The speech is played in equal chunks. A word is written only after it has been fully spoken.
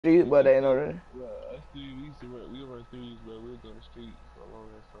Street, but they know that. Yeah, us three, we used to work. We were threes, but we was on the street for a long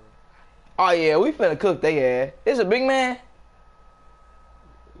ass time. Oh yeah, we finna cook they ass. It's a big man.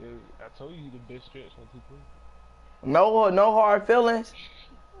 Yeah, I told you the best stretch on 2K. No hard feelings.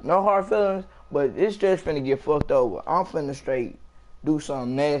 No hard feelings. But this stretch finna get fucked over. I'm finna straight do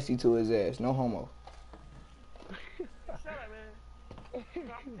something nasty to his ass. No homo. Shut up, man.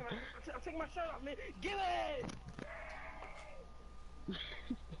 I'm taking my shirt off, man. Give it!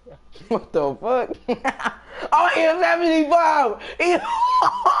 What the fuck? Oh, he is 75.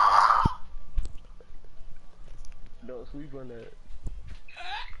 Don't sleep on that.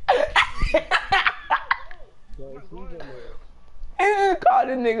 Don't sleep on that. He just called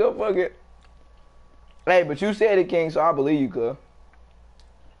this nigga fucking. Hey, but you said it, King, so I believe you, cuz. No.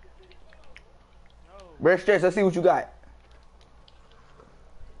 Breast stretch, let's see what you got.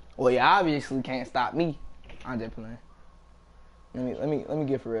 Well, you obviously can't stop me. I'm just playing. Let me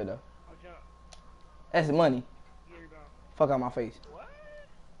get for real though. I'll jump. That's the money. Get your rebound. Fuck out my face. What?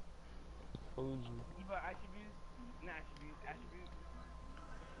 Told you. You bought attributes? Not attributes.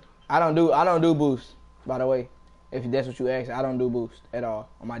 Attributes? I don't do boost. By the way, if that's what you ask, I don't do boost at all.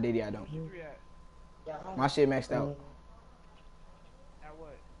 On my DD, I don't. Where's your three at? My shit maxed out. At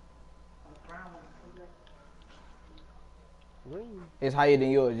what? Really? It's higher than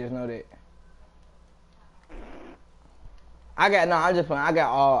yours. Just know that. I'm just playing. I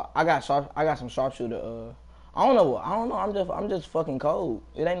got some sharpshooter. I don't know. I'm just fucking cold.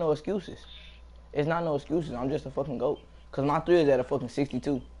 It ain't no excuses. It's not no excuses. I'm just a fucking goat. Cause my three is at a fucking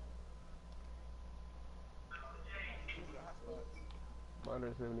 62.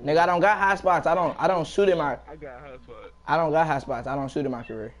 Minus 70. Nigga, I don't got high spots. I don't shoot in my. I got hot spot. I don't got high spots. I don't shoot in my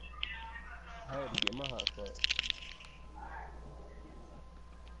career. I had to get my hot spot.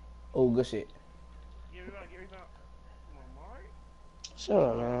 Oh, good shit. Get your rebound. Get your rebound. Come on, Mark. Shut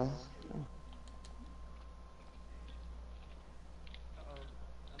up, man. Uh-oh.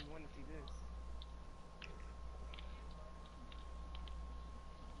 I'm wanting to see this.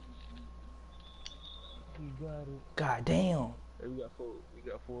 You got it. God damn. Hey, we got four. We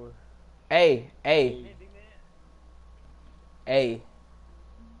got four. Hey. Man, big man. Hey.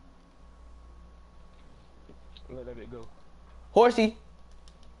 Let that bit go. Horsey.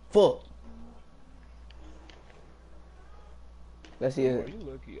 Fuck. Let's see Bro, it. you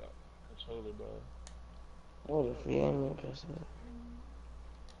lucky. Controller, bro. What if you ain't make us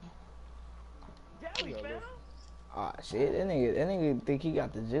Jelly, got fam. lucky. Ah, shit. That nigga think he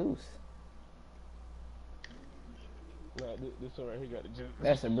got the juice. Nah, this one right here got the juice.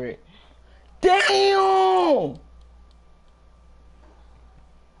 That's a brick. Damn!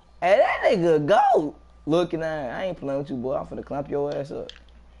 Hey, that nigga go. Looking at, I ain't playing with you, boy. I'm finna clamp your ass up.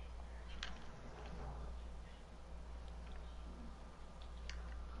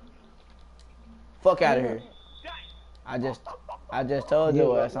 Fuck out of here. I just told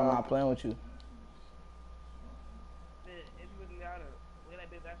your ass I'm not playing with you. Man, if you wasn't down to lay that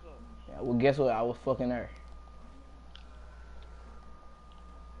bit back up. Yeah, well, guess what? I was fucking there.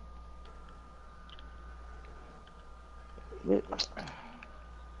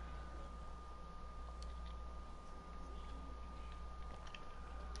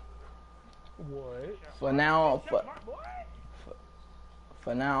 What? For now, Shut Mark, boy.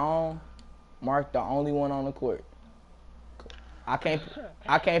 for now on, Mark the only one on the court. I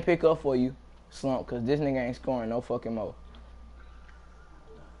can't pick up for you, Slump, cause this nigga ain't scoring no fucking more.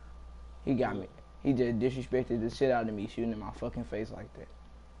 He got me. He just disrespected the shit out of me, shooting in my fucking face like that.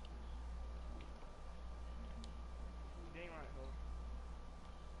 Dang right,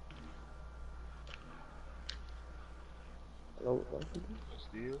 ho.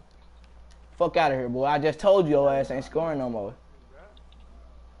 Still? Fuck out of here, boy. I just told you your ass ain't scoring no more.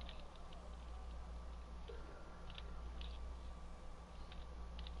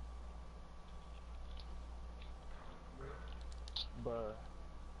 Bruh.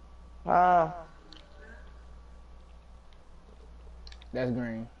 Ah, That's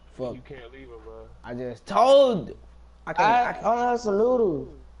green. Fuck. You can't leave him, bro. I just told you. I I can't. only have some noodles.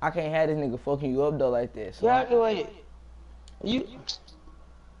 I can't have this nigga fucking you up though like that. So Graduate. You. Uh-oh,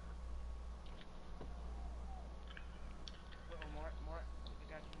 Mark. Mark.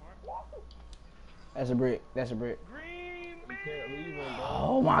 I got you, Mark. that's a brick. That's a brick. Green, You man. can't leave him, bro.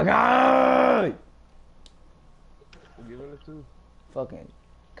 Oh my god. Give him the two. Fucking.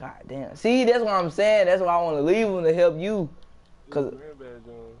 God damn. See, that's what I'm saying. That's why I want to leave him to help you. Cause Green badge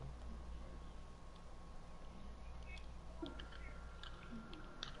on.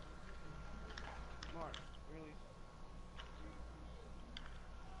 Mark, really?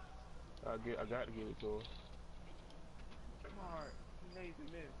 I got to give it to him. Mark. know he's a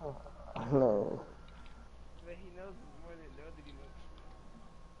miss. No. But he knows more than the other dude knows.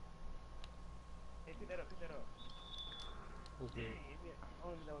 Hey, pick that up, pick that up. Okay. Dang, yeah.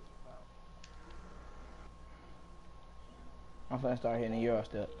 Only that was a foul. I'm finna start hitting the Euro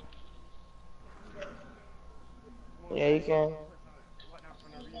step. Come on, Yeah, you Reed. can. What now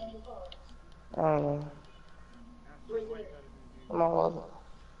from the Reed? I don't know. I see the lights out of this dude. Come on, mother.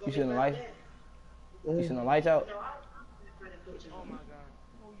 You seen the lights? You Yeah. seen the lights out? Oh my god.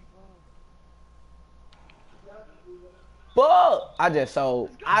 Oh, you blown. Fuck! I just sold.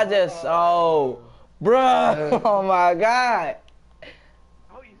 I just sold. Bruh. Oh my god. I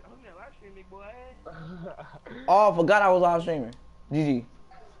hope you're live stream, big boy. Oh, I forgot I was live streaming. GG.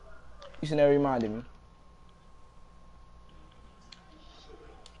 You should never reminded me.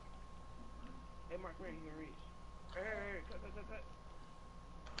 Hey, Mark, where you gonna reach? Hey, cut.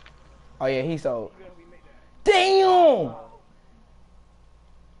 Oh yeah, he sold. You better help me make that. Damn!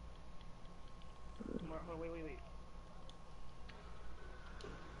 Mark, hold on, wait.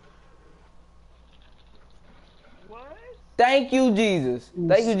 What? Thank you, Jesus.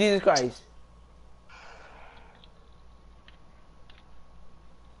 Thank you, Jesus Christ.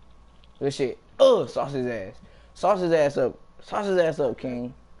 Good shit. Sauce his ass. Sauce his ass up. Sauce his ass up,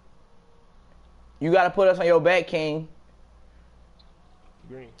 King. You gotta put us on your back, King.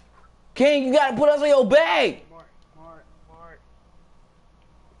 Green. King, you gotta put us on your back. Mark.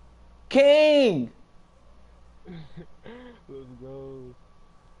 King. Let's go.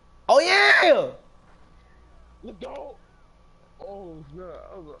 Oh yeah. Let's go. Oh,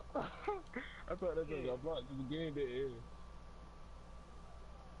 no. I thought that was a block to the game that is.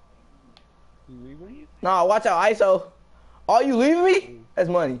 You leaving? Nah, watch out, ISO. Are you leaving me? That's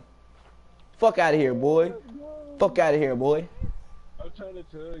money. Fuck out of here, boy. Fuck out of here, boy. I'm trying to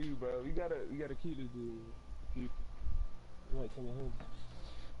tell you, bro. You gotta keep this dude. You might come home.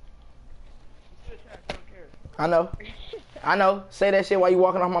 You still trash, I don't care. I know. Say that shit while you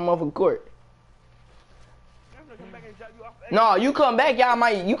walking off my motherfucking court. I'm gonna come back and drop you off. No, you come back,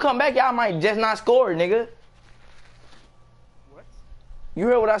 y'all might just not score, nigga. What? You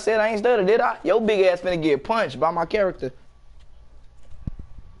heard what I said? I ain't stutter, did I? Your big ass finna get punched by my character.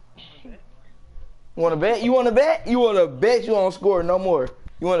 Want to bet? You want to bet? You want to bet you won't score no more?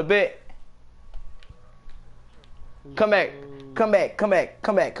 You want to bet? Come back. Hurry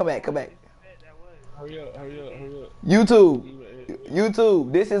up.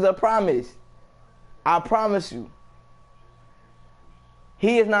 YouTube, this is a promise. I promise you.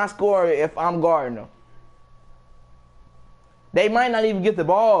 He is not scoring if I'm guarding him. They might not even get the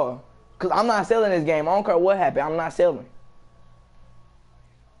ball. Because I'm not selling this game. I don't care what happened. I'm not selling.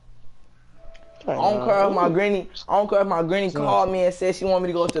 I don't care if my granny called me and said she wanted me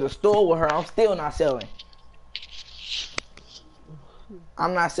to go to the store with her. I'm still not selling.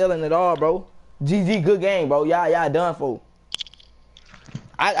 I'm not selling at all, bro. GG, good game, bro. Y'all done for.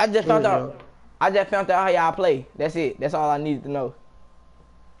 I just found out. I just found out how y'all play. That's it. That's all I needed to know.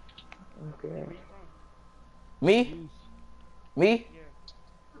 Okay. Me?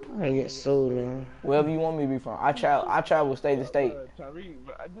 I get sold, man. Wherever you want me to be from. I travel state to state. Tyreek,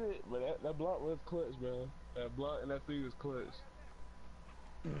 but I did, but that block was clutch, bro. That block and that three was clutch.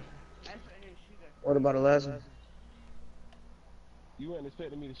 What about the last one? You weren't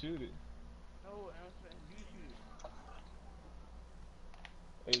expecting me to shoot it. No, I was expecting you to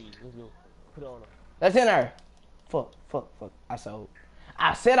shoot it. Hey, let's go. Put it on her. That's in there. Fuck. I sold.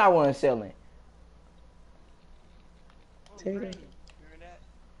 I said I wasn't selling. Take it. Remember that?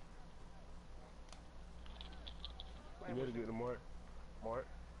 You better get the mark.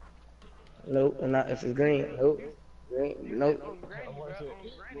 Nope, not if it's green. Nope. Green. Nope. On Granny, bro. On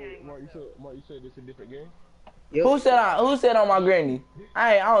Granny, I ain't Mark, gonna you said this a different game? Yep. Who said on my granny?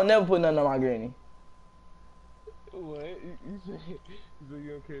 I don't never put nothing on my granny. What? You said you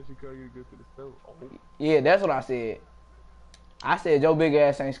don't care if she call you to go to the store. Oh. Yeah, that's what I said. I said your big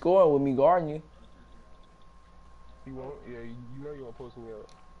ass ain't scoring with me guarding you. You won't? Yeah, you know you won't post me up.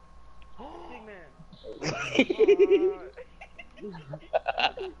 Big man.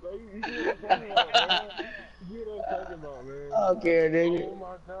 You know what I'm talking about, man. I don't care, nigga. Oh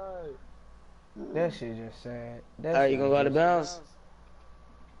my god. That shit just sad. Alright, you gonna go out of bounds?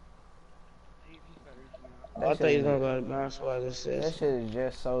 I thought you was gonna go out of bounds while I just That said. shit is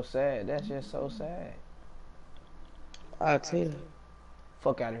just so sad. That's just so sad. I'll tell you.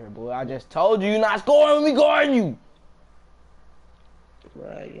 Fuck out of here, boy. I just told you not scoring with me guarding you.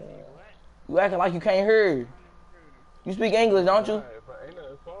 Right, yeah. You acting like you can't hear. You speak English, don't you? But ain't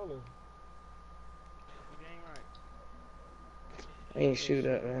nothing falling. I ain't shoot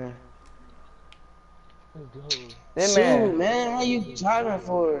that, man. Let's go. This Shoot, man. man. Why you driving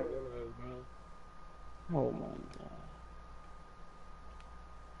for? Oh my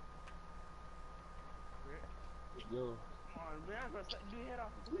Let's go. Come on, man. I'm gonna do your head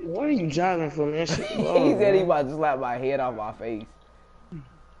off. God. What are you driving for, man? Shoot the He ball, said he man. about to slap my head off my face.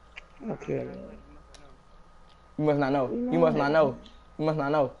 Okay, man. You must not know. You must not know. You must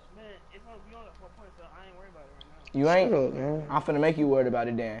not know. Man, it's only we only got 4 points, so I ain't worried about it right now. You Shut ain't? up, man. I'm finna make you worried about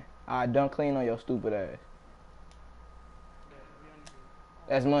it then. I done clean on your stupid ass. But we only do.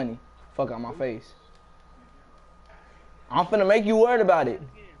 That's money. Fuck out my face. I'm finna make you worried about it.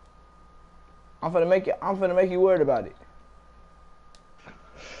 I'm finna make you worried about it.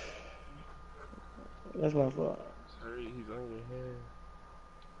 That's my fault. Sorry, he's on your head.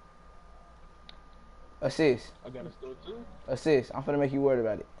 Assist. I got a score too. Assist. I'm finna make you worried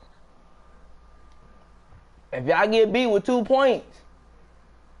about it. If y'all get beat with 2 points,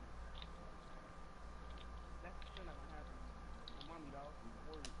 That's still not gonna happen. My mommy, dog.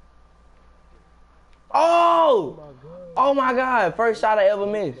 I'm worried. oh! my god. Oh my god, first shot I ever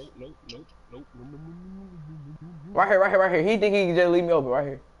missed. Nope. Right here. He think he can just leave me open, right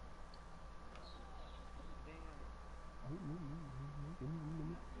here.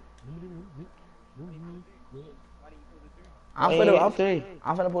 I'm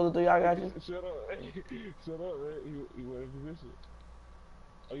finna pull the three. I got you. Shut up. Shut up, man. He went in position.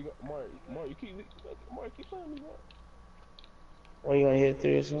 Oh, you got Mark, you keep playing me, Mark. When you gonna hit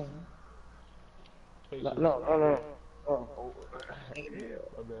 3 or something? No. Oh. Oh, yeah,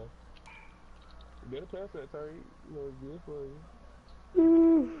 my bad. You better pass that, Tyree. You know it's good for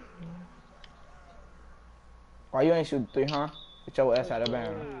you. Why you ain't shoot the three, huh? Get your ass out of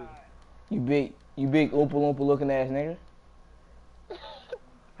bounds. You big Oompa Loompa looking ass nigga.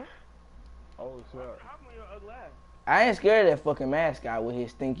 Oh, shit. How come you're ugly ass? I ain't scared of that fucking mascot with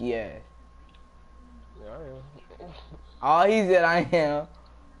his stinky ass. Yeah, I am. All he said I am.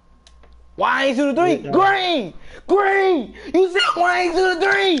 Why ain't shoot the three? Green! You said why ain't shoot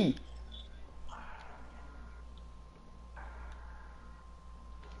the three?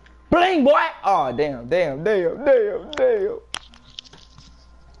 Bling, boy! Oh, damn. Man, you know,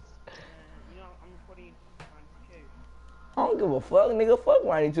 I'm recording on 2K. I don't give a fuck, nigga. Fuck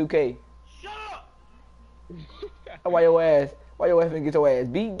Ronnie 2K. Shut up! Why your ass finna get your ass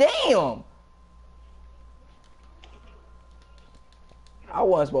beat? Damn! I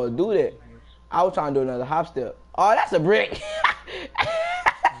wasn't supposed to do that. I was trying to do another hop step. Oh, that's a brick.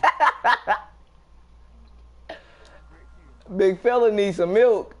 Big fella needs some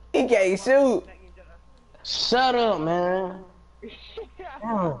milk. He can't shoot. Shut up, man.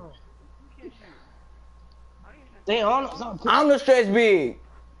 Damn. They on something. I'm the stretch big.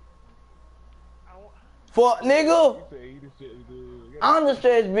 Fuck, nigga. You say this shit is good. I'm the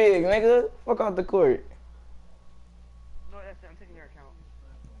stretch big, nigga. Fuck off the court. No, that's it. I'm taking your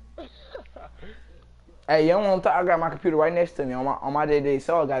account. Hey, yo, I got my computer right next to me. On my day-to-day,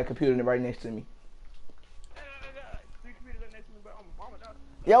 so I got a computer right next to me. I got 3 computers right next to me, but I'm a mama, dog.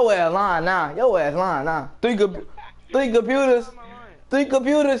 Your ass lying now. Your ass lying now. Three computers. Am I lying? 3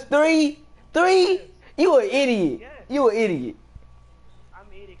 computers. Three. You an idiot. Yes. You an idiot. I'm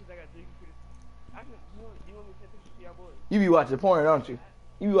an idiot because I got 3 computers. I can, you want me to send pictures to y'all boys? You be watching porn, don't you?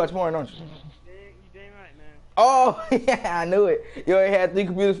 You be watching porn, don't you? You damn right, man. Oh, yeah, I knew it. You ain't had 3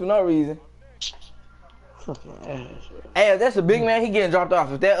 computers for no reason. Fucking ass. Hey, if that's a big man, he getting dropped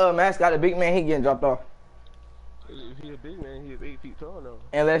off. If that mascot a big man, he getting dropped off. If he a big man, he is 8 feet tall now.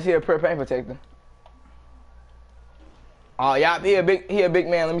 Unless he a paint protector. Oh, yeah, he a big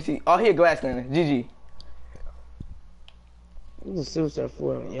man. Let me see. Oh, he a glass cleaner. GG. I'm just super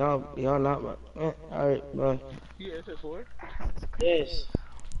for him. Y'all not my. Alright, bye. You got SS4? Yes.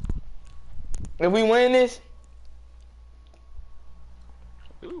 If we win this,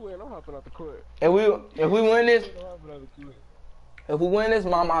 If we win, I'm hopping out the court. if we win this, I'm hopping out the court. if we win this,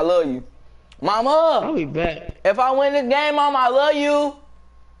 mama, I love you. I'll Mama, be back. if I win this game, mama, I love you.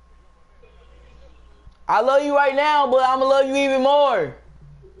 I love you right now, but I'ma love you even more.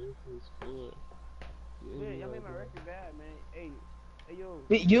 Yeah, y'all made my record bad, man. Hey, yo.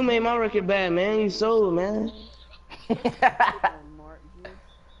 You made my record bad, man. You sold, man. Mark,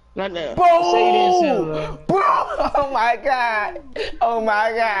 Not that. Bro! Say you didn't sell, man. Bro! Oh my god! Oh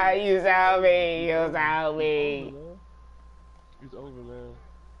my god! You sold me! You sold me! It's over, man.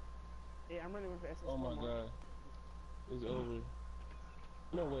 Hey, I'm running with SS4. Oh my god. It's over.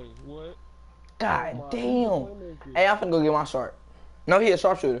 No way. What? God Oh damn! my- Hey, I'm finna go get my sharp. No, he a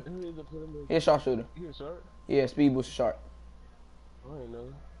sharpshooter. Who is the playmaker? He a sharpshooter. He a shark? Yeah, speed booster sharp. I didn't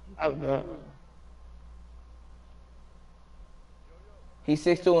know. I'll be back. He's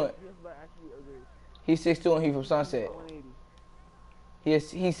 6'2". He was like actually ugly. He's 6'2" and he from Sunset. 180.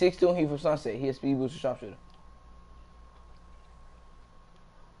 He's 6'2" and he from Sunset. He a speed booster sharpshooter.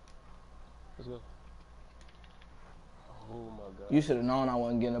 Let's go. Oh my god. You should have known I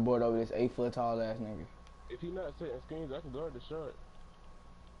wasn't getting aboard over this 8-foot tall ass nigga. If he not setting screens, I can guard the shot.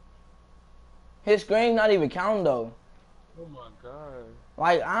 His screen's not even counting though. Oh my god.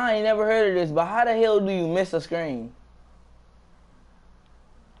 Like, I ain't never heard of this, but how the hell do you miss a screen?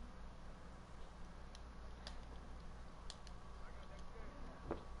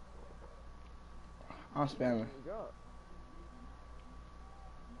 I'm spamming.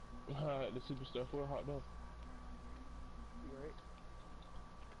 Alright, the superstar 4 hot dog. You right?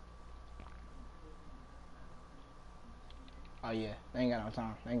 Oh yeah, they ain't got no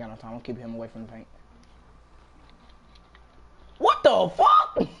time. They ain't got no time. I'm keeping him away from the paint. What the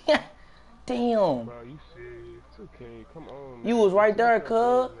fuck? Damn. Bro, you serious? 2K, come on, man. You was right there,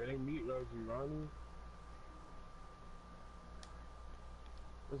 cuz. They meet Ronnie.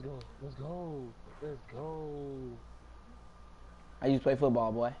 Let's go. Let's go. Let's go. I used to play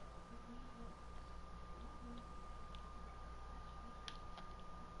football, boy.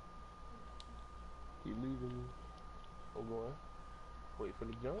 Keep leaving me. I'm going. Wait for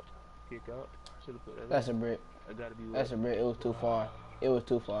the jump. Kick out. Should have put that That's up. a brick. I gotta be That's a brick. It was too far. It was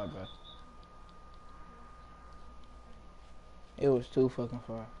too far, bro. It was too fucking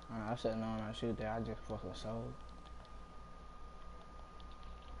far. I said no, not shoot there. I just fucking sold.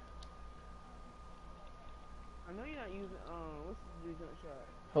 I know you're not using what's the jump shot?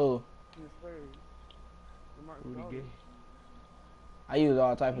 Who? In the Spurs. DeMarcus Rudy Cousins. Gay. I use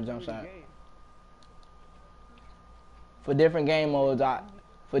all type of jump Rudy shots. Gay. For different game modes, I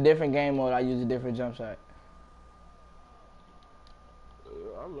use a different jump shot.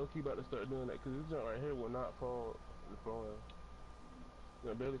 I'm low key about to start doing that because this jump right here will not fall in the floor.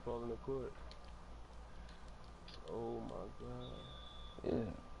 It'll barely fall in the court. Oh my god.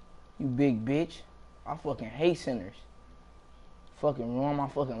 Yeah. You big bitch. I fucking hate centers. Fucking ruin my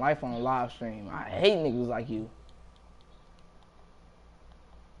fucking life on a live stream. I hate niggas like you.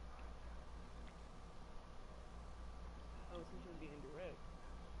 Oh, since you're being direct.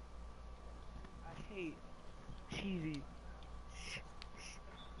 I hate cheesy.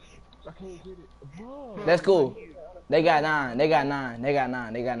 I can't get it. Bro. That's cool. They got 9. They got 9. They got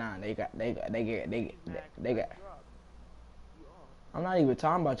 9. They got 9. They got. I'm not even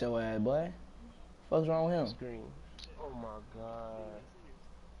talking about your ass, boy. What's wrong with him? Screen. Oh my god.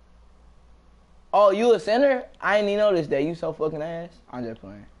 Oh, you a center? I ain't even noticed that. You so fucking ass. I'm just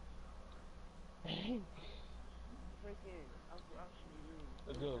playing.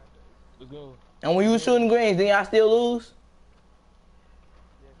 Let's go. Let's go. And when you was shooting greens, then y'all still lose?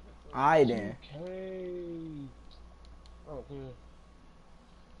 Alright then. Okay. I don't care.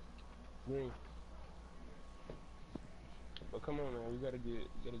 Green. But come on, man. We gotta get it.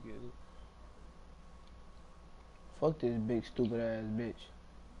 Fuck this big stupid ass bitch.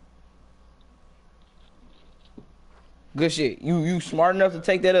 Good shit. You smart enough to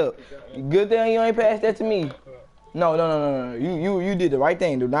take that up. Good thing you ain't passed that to me. No. You did the right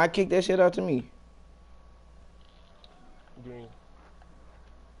thing. Do not kick that shit out to me. Green.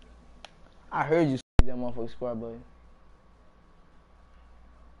 I heard you that motherfucking square button.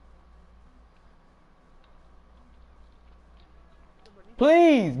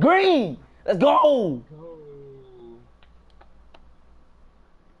 Please, green. Let's go. Go.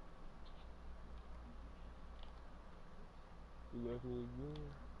 You left me again.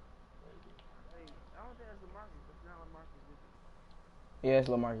 Hey, I don't think that's LaMarcus. That's not LaMarcus, is it? Yeah, it's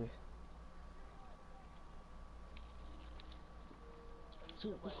LaMarcus.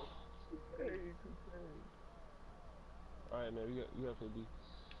 Alright, man, we got to be.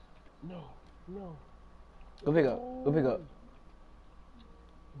 No. Go pick up. Go pick up.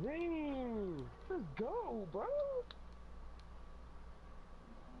 Green. Let's go, bro.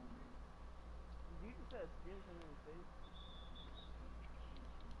 You just said skin from his face.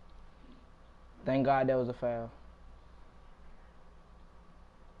 Thank God that was a foul.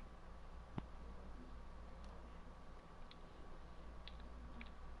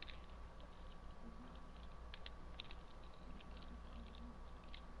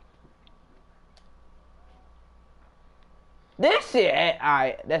 This shit,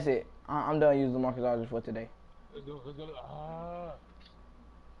 alright, that's it. I'm done using Marcus Aldridge for today. Let's go. Ah.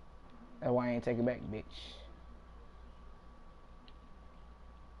 That's why I ain't take it back, bitch.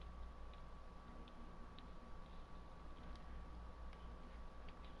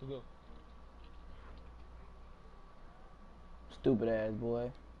 Let's go. Stupid ass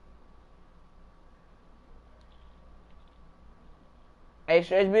boy. Hey,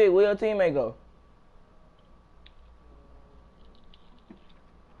 Stretch Big, where your teammate go?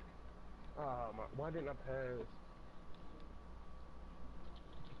 Why didn't I pass?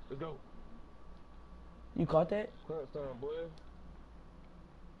 Let's go. You caught that? Crunch time, boy.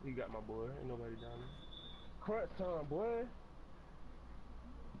 You got my boy. Ain't nobody down there. Crunch time, boy.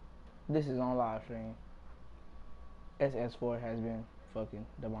 This is on live stream. SS4 has been fucking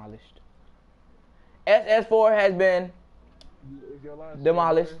demolished. SS4 has been Is your last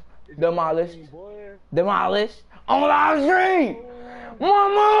demolished. Demolished. team, boy? Demolished. On live stream!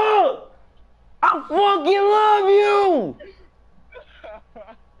 Mama! I fucking love you!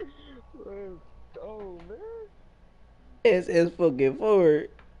 Let's go, man. SS fucking forward.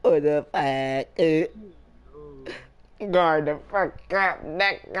 What the fuck? Guard the fuck up,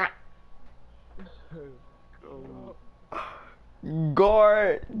 nigga.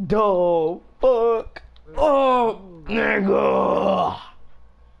 Guard the fuck up, nigga.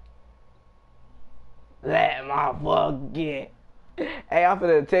 Let my fucking. Hey, I'm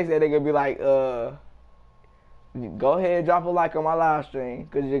finna text that nigga be like, go ahead and drop a like on my live stream,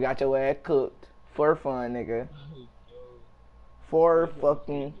 cause you got your ass cooked. For fun, nigga. For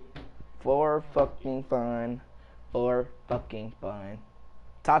fucking fun. For fucking fun.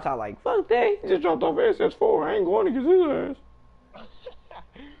 Tata like, fuck that. He just dropped off SS4. I ain't going to get his ass.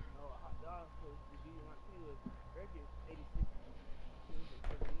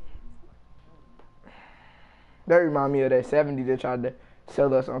 That remind me of that 70 that tried to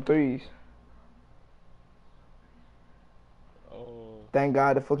sell us on threes. Oh. Thank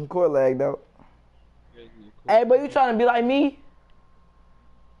God the fucking court lagged out. Hey, but you trying to be like me?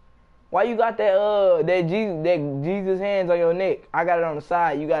 Why you got that Jesus hands on your neck? I got it on the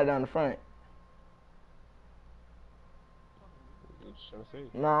side. You got it on the front.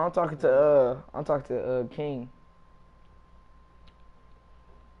 No, I'm talking to King.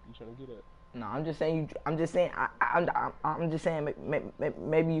 You trying to get at? No, I'm just saying I'm just saying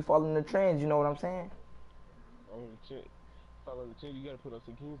maybe you fall in the trends. You know what I'm saying? Follow the team. You gotta put on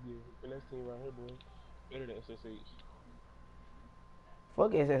some Kings gear. And that team right here, boy, better than SSH.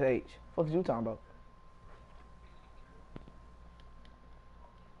 Fuck SSH. Fuck is you talking about?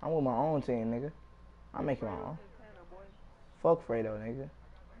 I'm with my own team, nigga. I'm making my own. Fuck Fredo, nigga.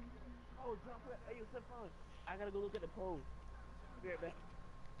 Oh, drop it. Hey, what's up, phone? I gotta go look at the poll. Be right back.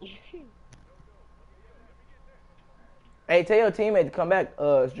 Hey, tell your teammate to come back,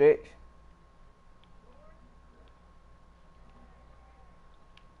 Stretch.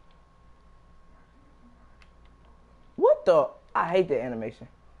 What the? I hate that animation.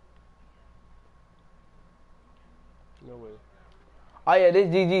 No way. Oh yeah, this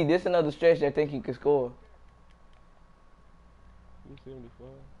GG. This another Stretch that think he can score. You 75?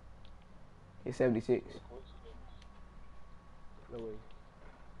 He's 76. No way.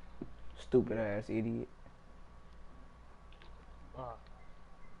 Stupid ass idiot.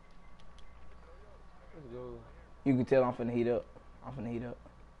 Let's go. You can tell I'm finna heat up.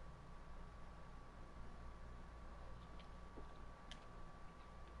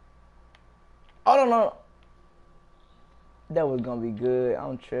 Oh no. That was gonna be good.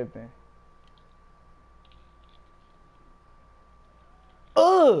 I'm tripping.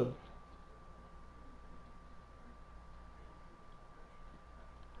 Ugh!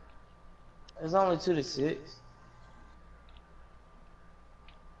 It's only 2-6.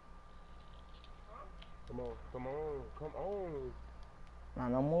 Come on.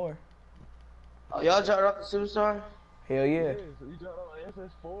 Not no more. Oh, y'all dropped off the superstar? Hell yeah. Yes, you got on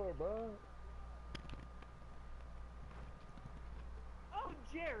SS4, bro. Oh,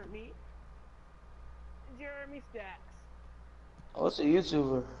 Jeremy Stacks. Oh, it's a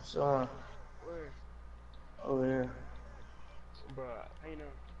YouTuber. So, Where? over here. Bro. How you know?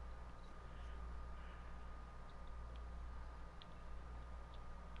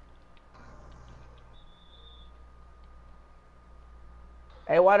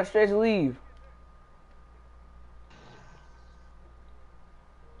 Hey, why the Stretch leave?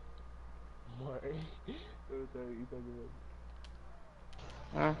 What?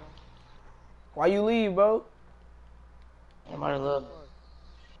 Huh? Why you leave, bro? Somebody love.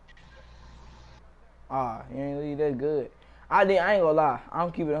 Ah, you ain't leave. That's good. I ain't gonna lie.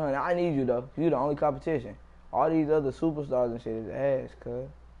 I'm keeping it 100. I need you though. You the only competition. All these other superstars and shit is ass, cuz.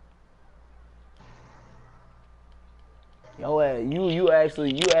 Yo, you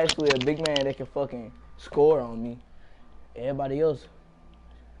actually a big man that can fucking score on me. Everybody else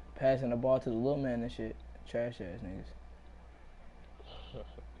passing the ball to the little man and shit. Trash ass niggas.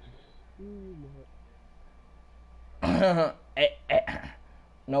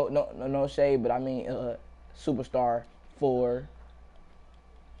 No shade, but I mean superstar 4.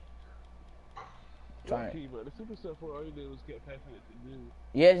 Trying to. Lucky, but the super stuff for all he did was kept passing it to dude.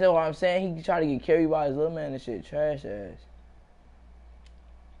 Yeah, that's what I'm saying. He tried to get carried by his little man and shit. Trash ass.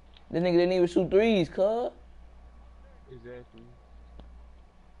 This nigga didn't even shoot threes, cuz. Exactly.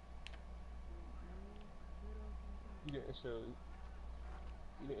 He didn't show.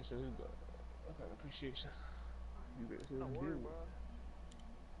 He didn't show his appreciation. He didn't show No his word, dude. bro.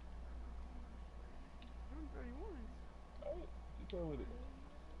 I'm 31. Alright, he came with it.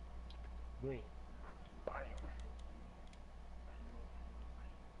 Green. Bam.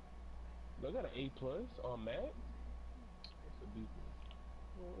 I got an A plus on Max. That's a beat.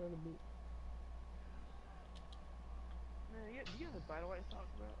 What a beat. Man, do you have the Bite White socks,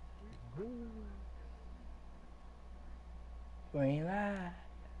 bro? Green light.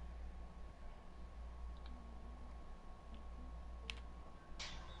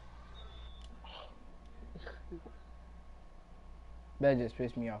 That just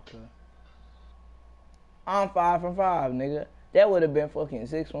pissed me off, cuz. I'm 5 from 5, nigga. That would have been fucking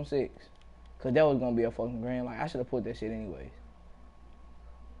 6 from 6. Cause that was gonna be a fucking grand. Like, I should have put that shit anyways.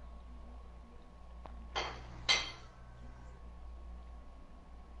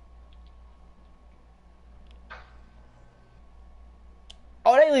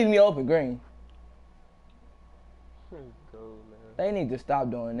 Oh, they leave me open green. Go, man. They need to stop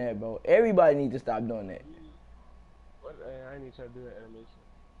doing that, bro. Everybody need to stop doing that. What? I need to try to do that animation.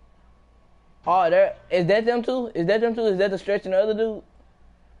 Oh, there is that them two? Is that them two? Is that the stretch and the other dude?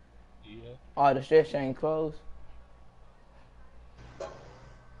 Yeah. Oh, the stretch ain't closed.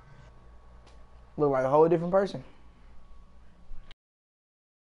 Look like a whole different person.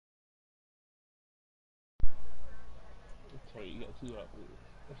 Okay, you got two outfits.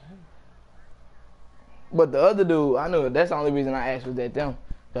 But the other dude, I knew that's the only reason I asked was that them.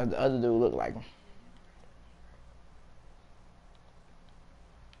 Because the other dude looked like him.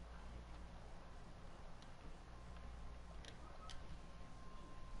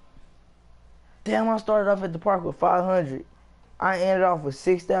 Damn, I started off at the park with 500. I ended off with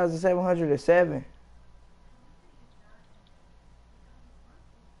 6,707.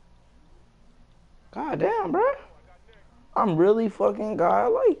 God damn, bro. I'm really fucking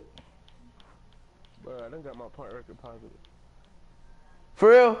godlike. But I done got my point record positive. For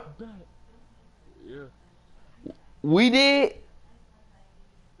real? Yeah. We did?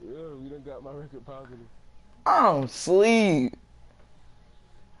 Yeah, we done got my record positive. I'm sleep.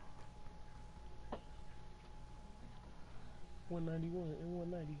 $191 and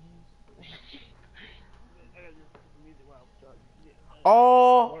 190. I gotta just put some music while I'm talking. Yeah.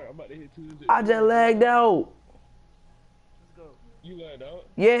 Oh, Alright, I'm about to hit 200. I just lagged out. Let's go. You lagged out?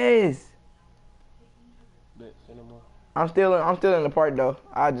 Yes. Bet, cinema. I'm still in the park though.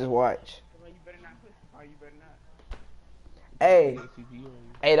 I just watch. Come on, you better not quit. Oh, you better not. Hey, CPU on you.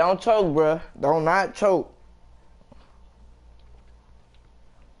 hey, don't choke, bruh. Don't not choke.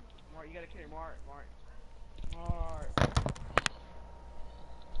 Mark, you gotta carry Mark. Mark.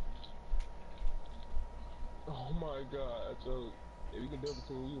 Oh my god, so if you can double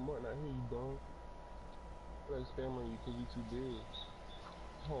team you, Martin, I hear you, bro. Let's spam on you because you too big.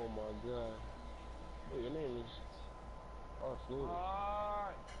 Oh my god. Wait, your name is. Oh, shit.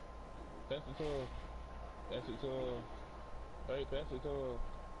 Mark. Pass it to him. Pass it to him. Hey, pass it to him.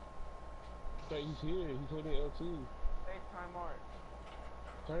 Hey, he's here. He's holding L2. FaceTime Mark.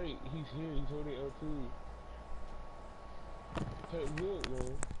 Hey, he's here. He's holding L2. Hey, look,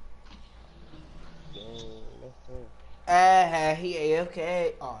 man. Dang, that's tough. He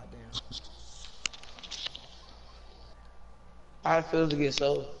AFK. Oh damn. How it feels to get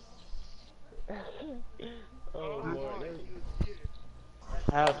sold? Oh, Oh, Mark, Mark, that. he was here. That's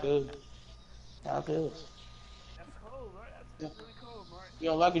How it cold. feels? How it feels? That's cold, Mark. That's really cold, Mark. You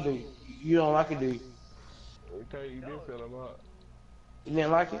don't like it, do you? You don't like it, do you? Okay, you did No, sell him out. You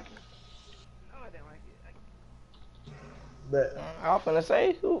didn't like it? no, I didn't like it. But I was finna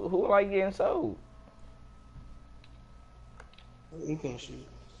say who like getting sold. you can't shoot.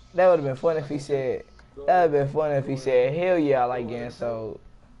 That would have been funny I if he can shoot. said. Go That would ahead. have been funny if he Go ahead. said, "Hell yeah, I like Go getting ahead. sold."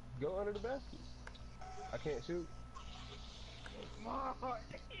 Go under the basket. I can't shoot. Mark.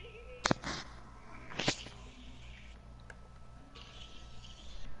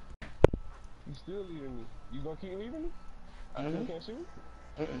 You still leaving me. You gonna keep leaving me? I still Mm-hmm. can't shoot?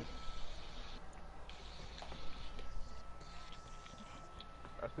 Mm-mm.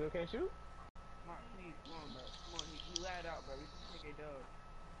 I still can't shoot? Mark, please, come on, bro. Come on, he lied out, bro. We can take a dub.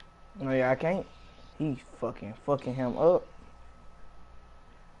 No, yeah, I can't. He fucking him up.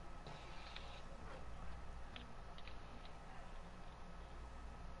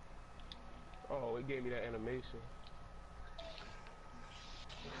 Oh, it gave me that animation.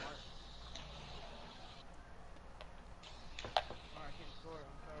 Mark.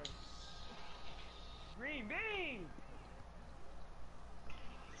 Bing!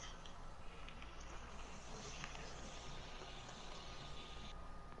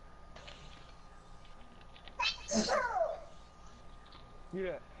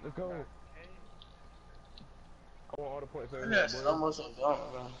 Yeah, let's go. Okay. I want all the points in here, Yes, boy. almost a dunk,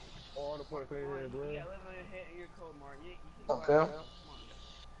 bro. All the points in here, You boy. got 11 on your head and your cold, Mark. You can't go out, Okay. bro. Come on.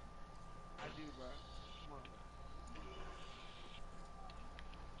 I do, bro. Come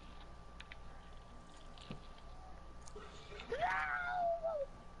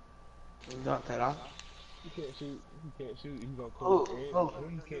on. Dunk that off. He can't shoot. He can't shoot. He's on court. Oh, oh.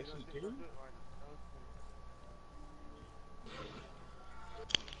 And he can't shoot, can Don't he? do it right now. Don't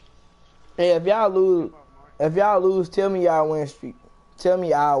do it. Hey, Jump off, Mark. if y'all lose, tell me y'all win streak. Tell me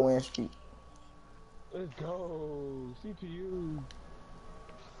y'all win streak. Let's go. CPU.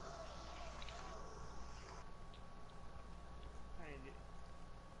 Change it.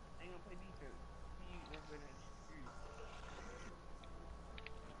 Ain't gonna play defense. See you never been at security.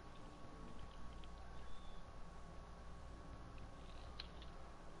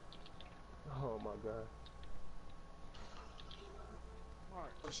 Oh my god.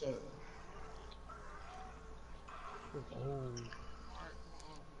 Mark. Let's go. Mark,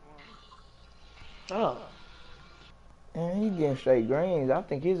 come on. Oh. Man, he getting straight greens. I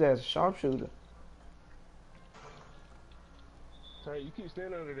think his ass a sharpshooter. Hey, you keep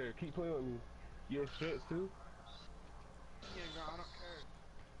standing under there. Keep playing with me. You have stretch too? Yeah, girl, I don't care.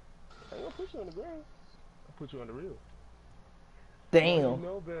 I ain't gonna put you on the ground. I'll put you on the real. Damn. You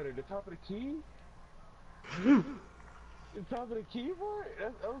know better. The top of the key? The top of the keyboard?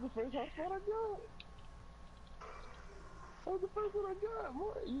 That was the first hot spot I got. That was the first one I got.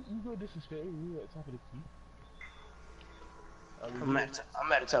 Boy, you go disrespect me. You at the top of the key. I'm at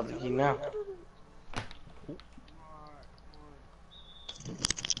the top of the key now. Mark, come on.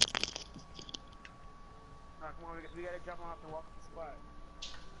 Mark, come on. We gotta jump off and walk up the spot.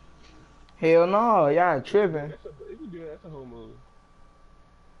 Hell no, y'all tripping. If you do that, that's a whole move.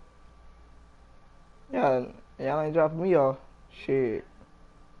 Y'all ain't dropping me off. Shit.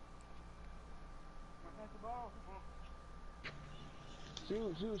 Mark, pass the ball. Come on.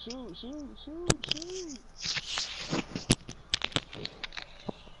 Shoot.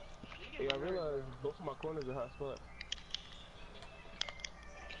 Hey, I realize both of my corners are hot spots.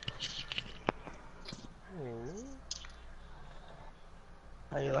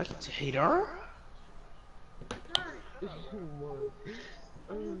 How you like it, hater?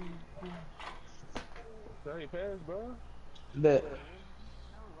 That ain't pass, bro. Bet. I'm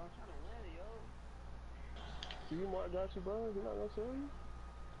trying to win it, yo. See, Mark got you, bro. He not gonna show you.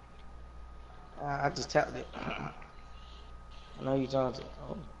 I just tapped it. I know you talking to.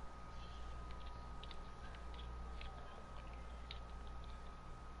 Oh.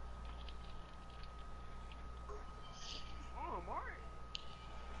 Oh, Mark.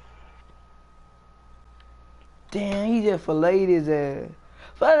 Damn, he just filleted his ass.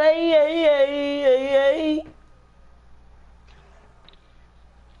 Fillet.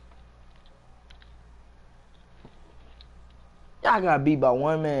 Y'all got beat by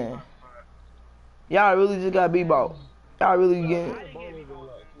one man. Y'all really just got beat by. Y'all really getting. I didn't get beat by one.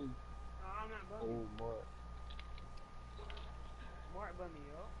 No, I'm not bumming. Oh, Mark. Mark bummed me,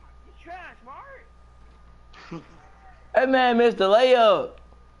 yo. You trash, Mark. That man missed the layup.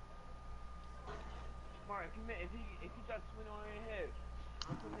 Mark, if you got 20 on your head,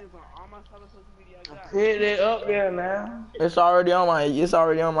 I'm putting this on all my social media I got. Hit it up there now. It's already on my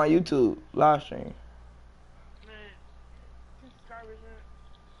YouTube live stream. Man, 2 subscribers, man.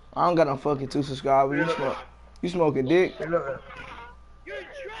 I don't got no fucking 2 subscribers. You smoking dick? Hit it up there. You're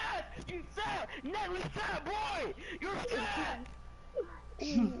trash! You fat! Never fat boy! You're fat!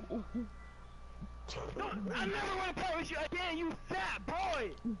 No, I never want to play with you again, you fat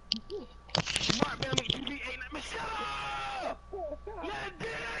boy! Mark, man, I'm be 8 man, shut up! Let it be!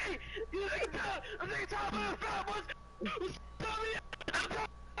 You think I'm talking about fat boys! Tell me, I'm talking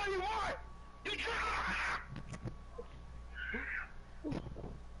about you, Mark! You trash!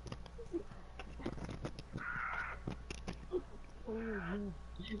 Oh my god.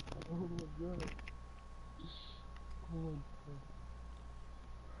 Oh my god.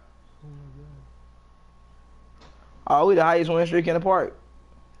 Oh my god. Oh, we the highest win streak in the park.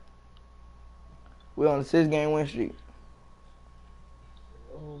 We on the 6-game win streak.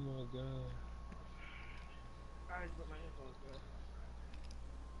 Oh my god. I just put my headphones,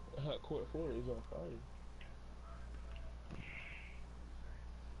 bro. Hot court 4 is on fire.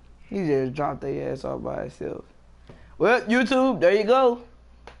 He just dropped their ass off by himself. Well, YouTube, there you go.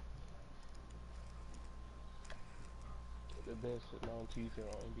 The best long teeth on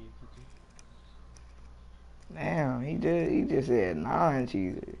NBA 2K. Damn, he just said 9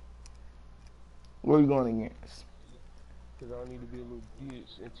 cheeses. What are you going against? Cause I don't need to be a little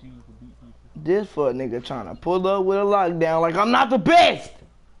bitch and cheese to beat people. This fuck nigga trying to pull up with a lockdown like I'm not the best.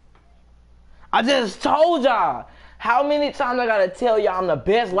 I just told y'all. How many times I gotta tell y'all I'm the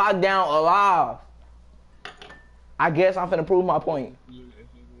best lockdown alive? I guess I'm finna prove my point.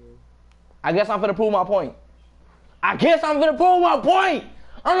 I guess I'm finna prove my point.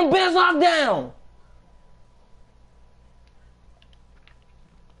 I'm the best lockdown.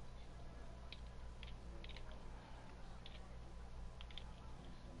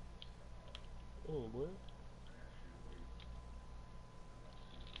 Oh, boy.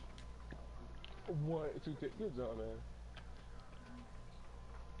 What? 2K. Good job, man.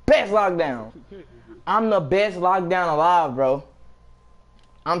 Best lockdown. 2K. I'm the best lockdown alive, bro.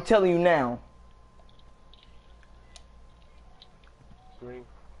 I'm telling you now. Screen.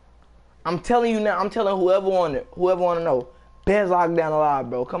 I'm telling you now. I'm telling whoever want to know. Best lockdown alive,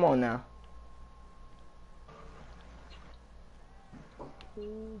 bro. Come on now.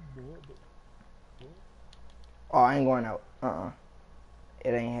 Oh, I ain't going out.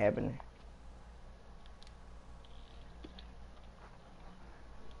 It ain't happening.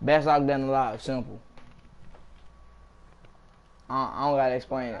 Best lockdown alive. Simple. I don't gotta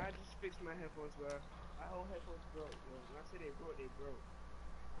explain it. I just fixed my headphones, bro. My whole headphones broke, bro. When I say they broke, they broke.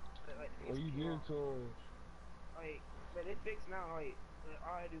 Like, What you did to him? like, but they fixed now. Like,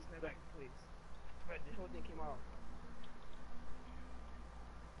 all I do is snap back in place. But the whole thing came off.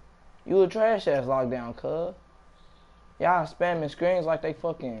 You a trash ass lockdown, cuz. Y'all spamming screens like they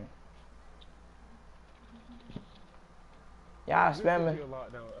fucking. Y'all spamming.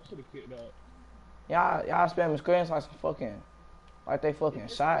 I should have kicked out. Y'all spamming screens like some fucking. Like they fucking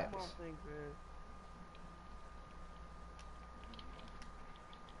It's shots. small things, man.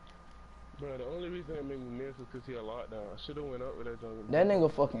 Bro, the only reason that made me miss was because he had lockdown. I should have went up with that jungle. That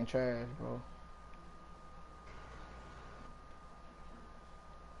nigga fucking trash, bro.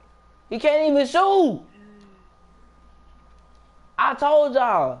 He can't even shoot. I told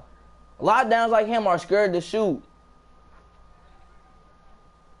y'all. Lockdowns like him are scared to shoot.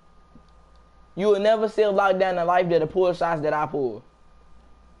 You will never see a lockdown in life that pull shots that I pull.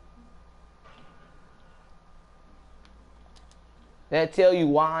 That tell you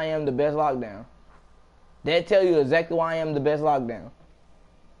why I am the best lockdown. That tell you exactly why I am the best lockdown.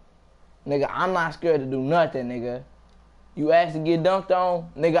 Nigga, I'm not scared to do nothing, nigga. You ask to get dunked on,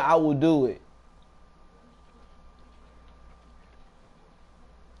 nigga, I will do it.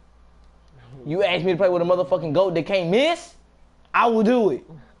 You ask me to play with a motherfucking goat that can't miss, I will do it.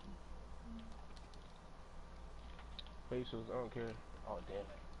 Facials, I don't care. Oh, damn it.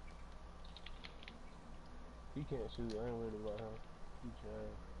 He can't shoot. I ain't worried about him. He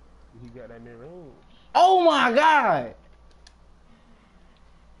trash. He got that mid range. Oh my God.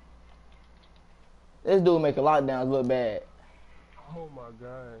 This dude make a lockdowns look bad. Oh my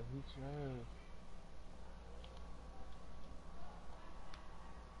God, he trash.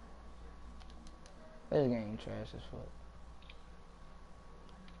 This game trash as fuck.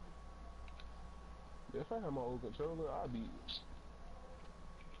 If I had my old controller, I'd be.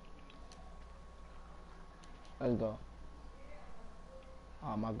 Let's go.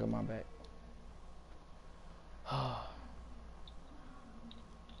 Oh my God, my back.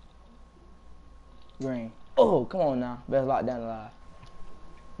 Green. Oh, come on now. Best lockdown alive.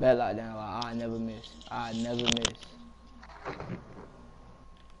 Best lockdown alive. I never miss. I never miss.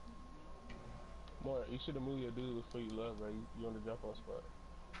 More, you should have moved your dude before you left, bro. You on the jump on spot.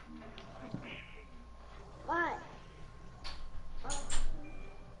 What?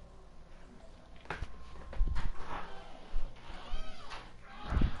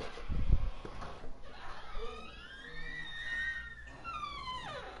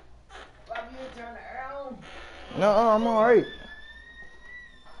 No, I'm alright.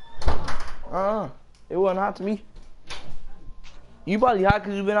 It wasn't hot to me. You probably hot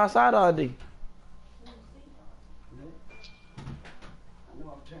because you been outside all day. I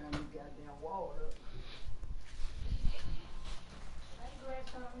know I'm tearing this goddamn wall up.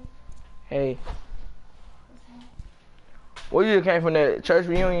 Hey. Where you came from, that church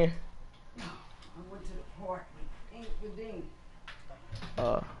reunion? I went to the park with Ink with Dean.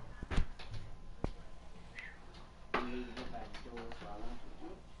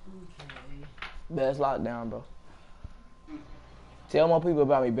 Best lockdown, bro. Tell more people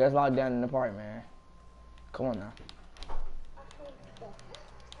about me. Best lockdown in the park, man. Come on now.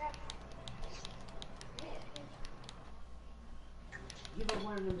 Give up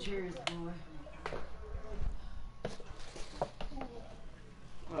one of them chairs, boy.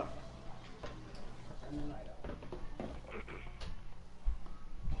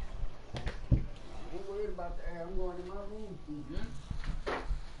 going in my room.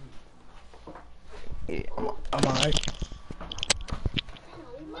 Yeah, I'm alright.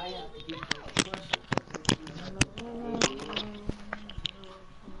 You might have to get that crusher, cause that shit like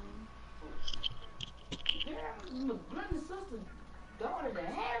girl, look, Glenda's sister's daughter that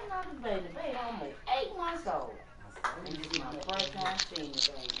had another baby. The baby almost 8 months old. And this is my first time seeing the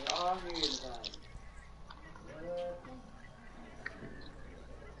baby. All heard about it. What?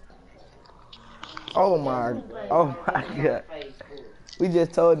 Oh my, oh my God. We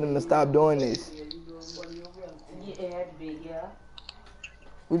just told them to stop doing this. Yeah, you doing one of your relatives. Yeah, it had to be, yeah.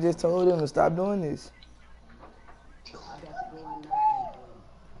 We just told them to stop doing this. I got to go in there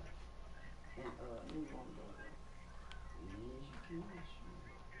and let me go and go there. Yes, you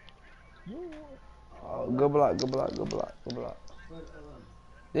can, sure. Oh, good block, good block, good block, good block. But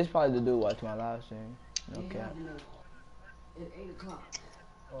This probably the dude watching my live stream. No they cap. having at 8 o'clock.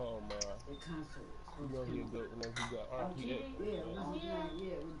 Oh my. The concert. You know he a goat whenever he got On RPX. TV? Yeah, what's his name?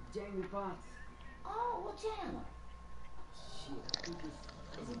 Yeah, with Jamie Foxx. Oh, what channel? Shit, I think it's.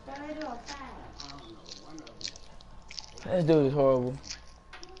 Is it 30 or 5? I don't know. One of them. This dude is horrible.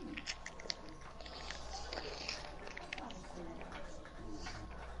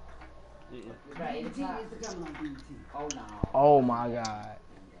 Right, BET is coming on BET. Oh no. Oh my God.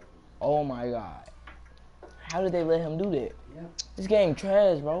 Oh my God. How did they let him do that? Yep. This game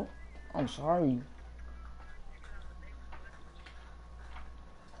trash, bro. I'm sorry.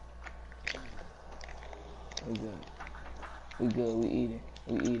 We good. We good. We eating.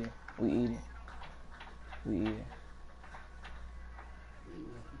 We eating. We eating. We eating. He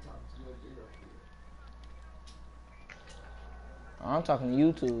must be talking to your girlfriend. I'm talking to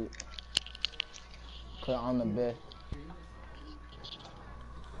YouTube. Cause I'm the best.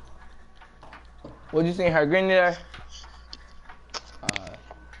 What you seen her grin there?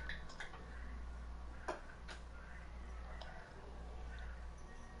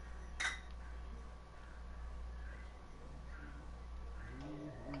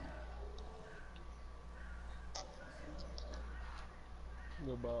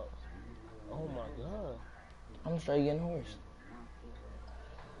 The box. Oh my God. I'm straight getting hoarse.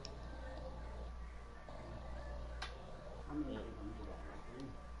 How many you gonna get out? Like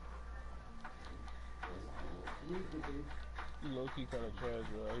 3? 3 could do. He low key kind of trash,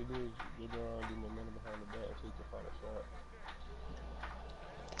 bro. All he do is get around, do momentum behind the back so he can find a shot.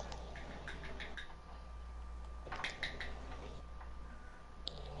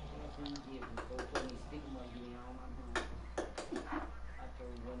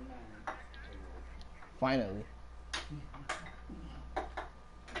 Finally.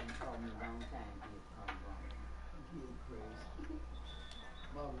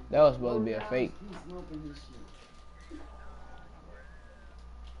 That was supposed to be a fake.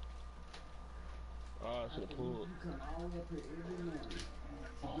 Ah, I should have pulled. You come all the way up here every morning to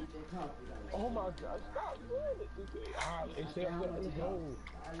get that coffee though. Oh my God, stop doing it, 2K. Ah, they said I'm letting it go.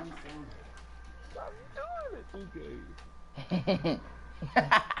 Stop doing it, 2K.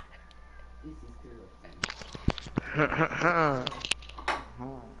 This is girl.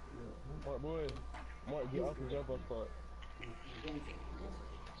 Mark, boy. Mark, get off the jump off part.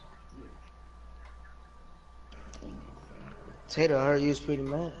 Tater, I heard you was pretty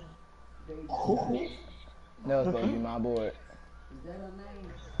mad. That was supposed to be my board. Is that her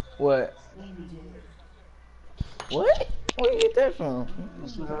name? What? What? Where you get that from?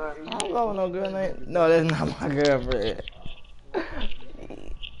 I don't go with no girl name. No, that's not my girlfriend.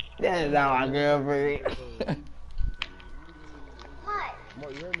 That is not my girlfriend.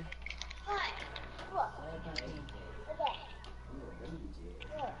 Mark, you heard me?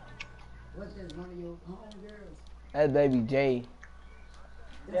 What's that, one of your homegirls? That's baby J.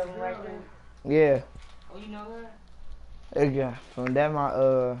 That one right there? Yeah. Oh, you know her? Yeah. From that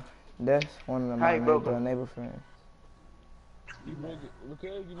that's one of my neighbor friends. You broke it.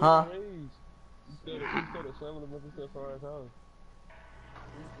 Because you Huh? made a raise. You said it 7 of us except for our house.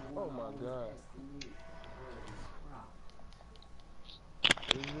 Oh my God.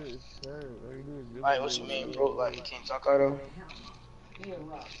 It's Like, what you mean, bro? Like, you can't talk out of?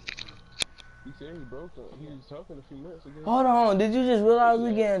 He said he broke it. He was talking a few minutes ago. Hold on. Did you just realize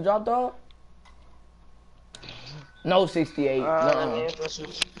we getting dropped off? No, 68. No.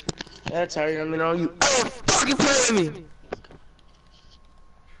 That's how you on you. Oh, fucking play me!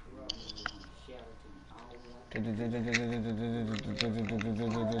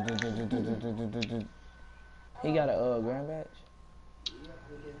 He got a grand badge.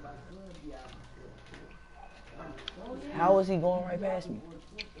 How is he going right past me?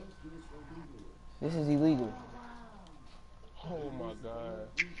 This is illegal. Oh my God.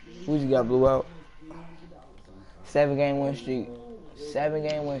 Who just got blew out? 7-game win streak.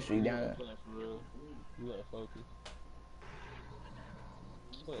 7-game win streak down there. Playing for real. You gotta focus.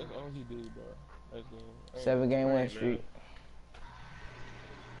 That's all he did, bro. That's game. 7-game win streak.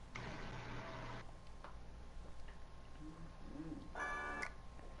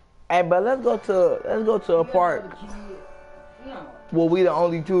 Hey, but let's go to a park where we the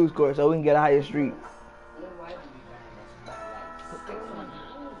only two score so we can get a higher streak.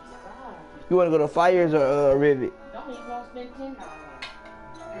 You wanna go to Flyers or Rivet? Don't even want to spend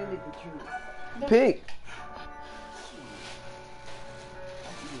 $10. Pick.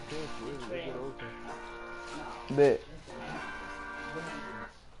 Bet.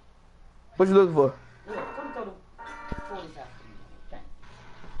 What you looking for? Look, come go to 40 South. Thanks.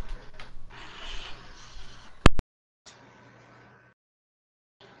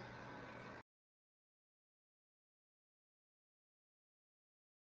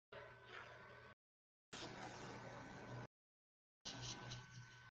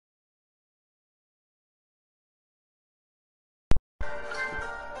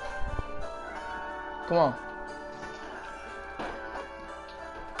 Come on.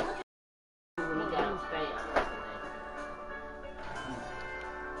 We gotta stay up today.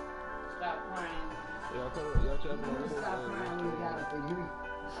 Stop crying. Y'all try to Stop crying when you got up and you.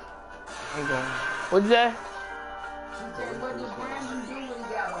 I'm going. What'd you say? She said, what does Brandon do when he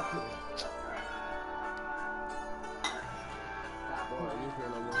got up here?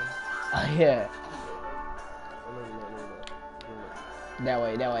 Oh, yeah. I know you're not doing that. That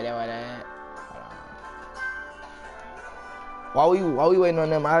way. Hold on. While we waiting on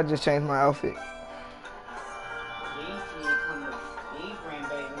them, I just changed my outfit. These kids come to these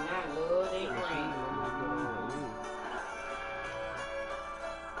grandbabies now love their grand.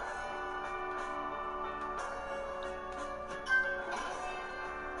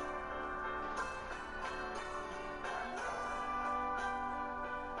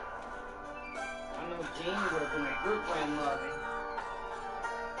 I know Jean would have been a good grandmother.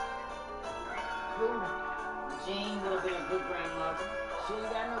 Jean would have been a good grandmother. She ain't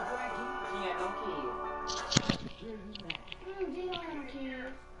got no grandkids. She ain't got no kids. Jean don't have no kids.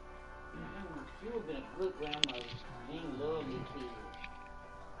 She would have been a good grandmother. Jean loved these kids.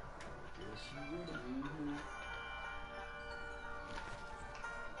 Yes, she would have.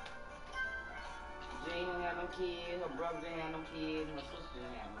 Jean don't have no kids. Her brother didn't have no kids. Her sister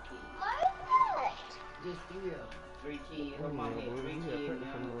didn't have no kids. Just 3 of them. 3 kids. Her mom had 3 kids. Now they don't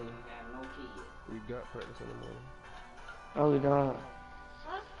have no kids. We got practice in the morning. Oh, we don't.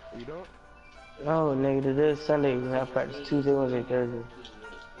 You don't? No, nigga, today is Sunday. We have practice Tuesday, Wednesday, Thursday.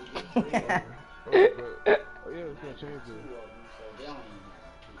 Oh, yeah, it's gonna change it.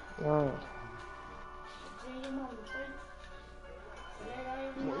 Oh.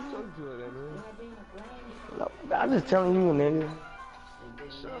 What you talking to like that, man? No, I'm just telling you, nigga.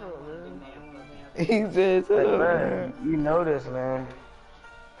 Shut up, man. He said, Like, man, you know this, man.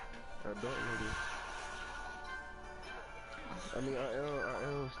 I don't know this. I mean, I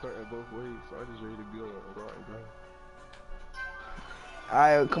am starting both ways, so I just ready to go right and go.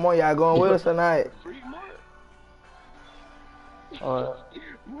 Alright, come on, y'all going with us tonight. Free Mark.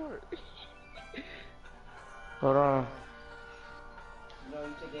 Mark. Hold on. You know you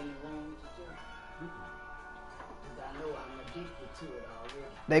take that in the room with you too? Cause I know I'm addicted to it already.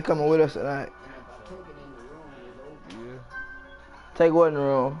 They coming with us tonight. And if I take it in the room, it's over. Yeah. Take what in the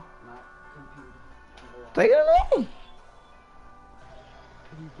room? My computer. Take it in the room.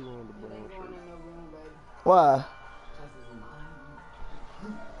 He's doing the It brown ain't going shirt. in no room, baby. Why? Cause it's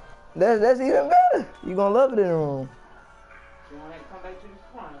mine. That's even better. You gonna love it in the room. You want to come back to the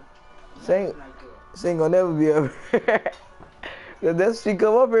front? Sing. Like that. She ain't gonna never be up here. Cause that's what she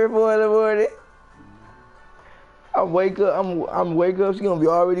come up here for in the morning. I wake up, she gonna be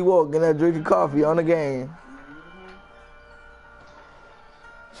already walking there drinking coffee on the game.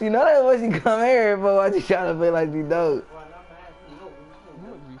 She know that's what she come here for. Why she trying to feel like she dope? Well, I'm asking you, How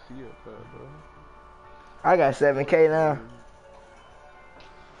much VC up there, bro? I got 7K now. I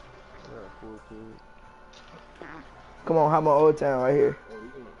got 4 kids. Come on, how my old town right here. Oh, you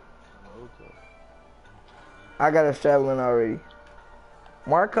can okay. I got us traveling already.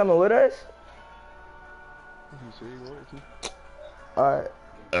 Mark coming with us? You say you wanted to? Alright.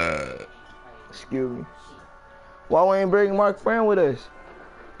 Excuse me. Why we ain't bring Mark friend with us?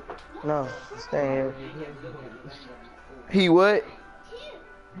 No, stay here. He what?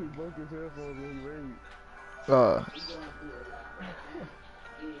 He broke his headphones when he raised.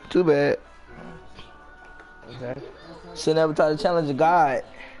 Too bad. Okay. Should never try to challenge a god.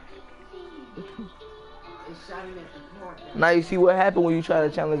 they shot him at the park. Now you see what happened when you try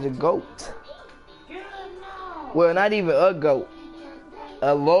to challenge a goat. Good, no. Well, not even a goat.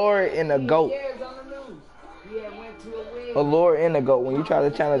 A lord and a goat. A lord and a goat. When you try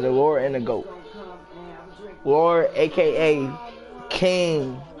to challenge a lord and a goat. Lord, aka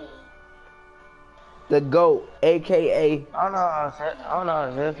King. The goat, aka I don't know how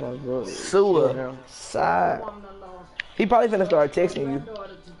to say my brother. suicide. He probably finna start texting you.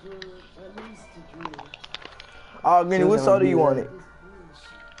 Oh, Granny, what soda you want it?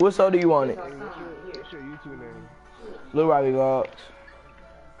 What soda you want it? Hey, what's your YouTube name? Lil Robbie Vlogs.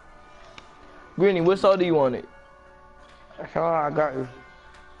 Granny, what soda you want it? Oh, I got you.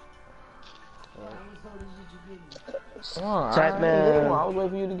 Oh, Type man. I was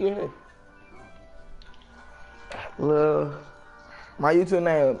waiting for you to get here. Lil. My YouTube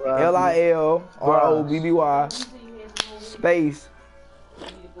name, Robbie. LILROBBY space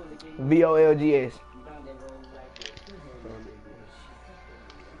VOLGS.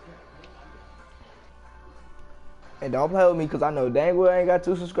 And don't play with me because I know dang well I ain't got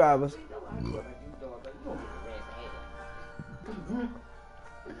 2 subscribers.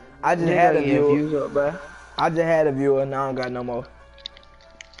 I just had a viewer. Views up, bro. I just had a viewer, now I don't got no more.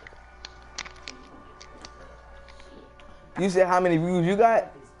 You said how many views you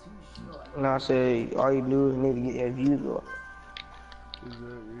got? And I say all you do is need to get your views up. Exactly.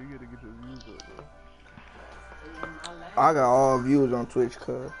 You gotta get your views up, bro. I got all views on Twitch,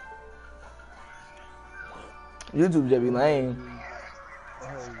 cuz. YouTube just be lame. My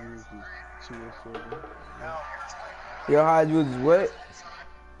highest views is 207. Your highest views is what?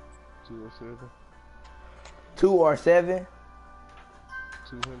 207. 2 or 7?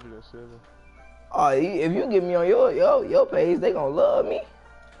 207. Oh, if you get me on your page, they gonna love me.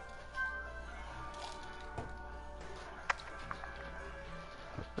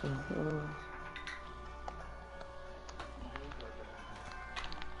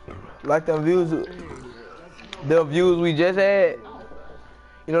 Like the views we just had.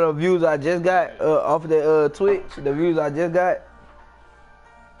 You know the views I just got off of the Twitch. The views I just got.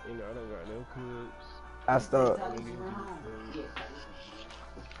 You know, I don't got no clips.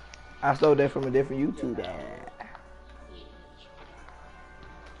 I stole that from a different YouTube ad.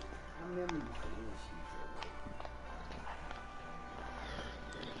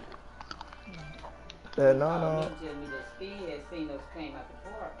 No. Tell me that Speed had seen us came out the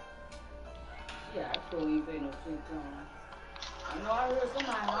park. Yeah, I still ain't pay no shit to him. I know I heard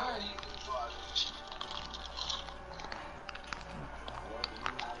somebody hollering.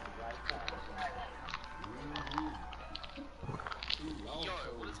 Yo,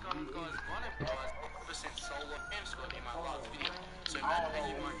 what is going on, guys? My name is guys, 100% solo and Scott in my last video. So Matt and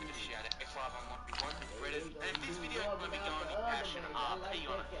you might get a shout out. F5 on what we won't be threaded. And if this video is going to be going to Passion RP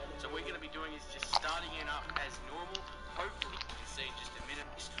on it. So what we're going to be doing is just starting it up as normal. Hopefully you can see in just a minute.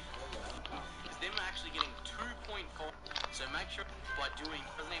 Because them actually getting 2.5. So make sure by doing,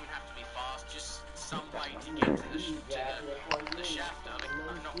 doesn't even have to be fast, just some way to get to the shaft. I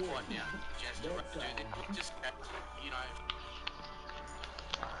mean, not quite now. Just to do that. Just, you know.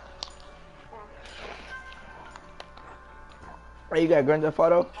 Hey, you got Grand Theft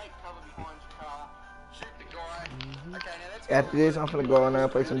Auto? After this, I'm finna go on there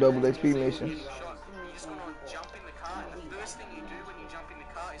and play some double XP missions. You just want to jump in the car, and the first thing you do when you jump in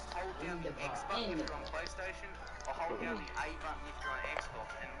the car is hold down the X button if you're on PlayStation, or hold down the A button if you're on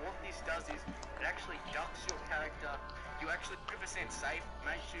Xbox. And what this does is, it actually ducks your character. You actually 100% safe.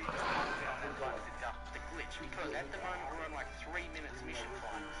 Make sure you just hold down that button to duck the glitch, because at the moment we're on like 3 minutes mission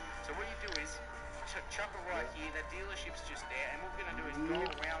time. So what you do is, chuck it right here, that dealership's just there, and what we're going to do is go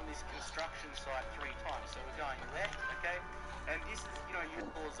around this construction site 3 times. So we're going left, okay, and this is, you know,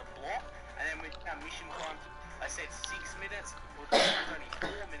 useful as a block, and then with our mission time, I said 6 minutes, well this one's only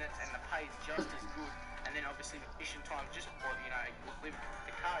 4 minutes, and the pay is just as good, and then obviously the mission time, just before, you know, with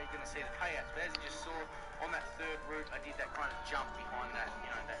the car, you're going to see the payouts, but as you just saw, on that third route, I did that kind of jump behind that,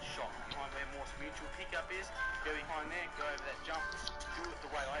 you know, that shop, behind where Morse Mutual pickup is, go behind there, go over that jump, do it the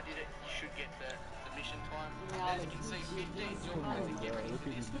way I did it, you should get the mission time. As you can see, 15 job roles and get ready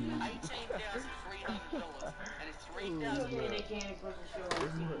for this. $18,300 and it's 3,000.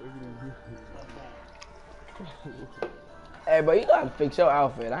 Hey, but you gotta fix your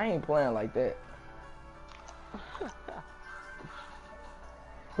outfit. I ain't playing like that.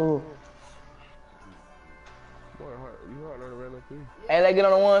 Who? You hot on the random thing. Hey, let's get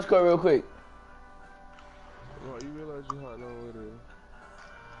on the one score real quick. Well, you realize you hot on with a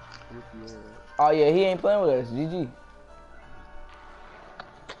rookie on. Oh yeah, he ain't playing with us. GG.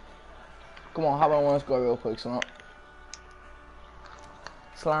 Come on, hop on one score real quick, Slump.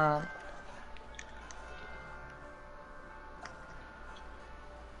 Slime.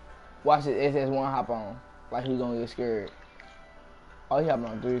 Watch it, SS1 hop on. Like he gonna get scared. Oh, he hopping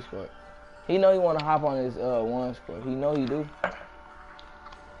on 3 squad. He know he wanna hop on his 1 squad. He know he do.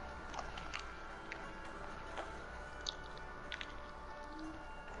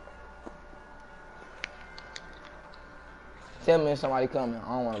 Tell me if somebody coming. I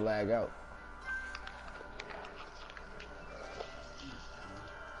don't wanna lag out.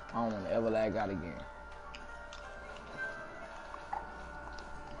 I don't wanna ever lag out again.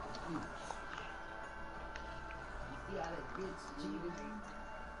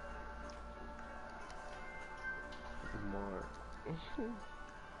 Mark.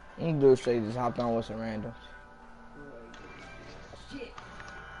 I'm do straight just hopped on with some randoms.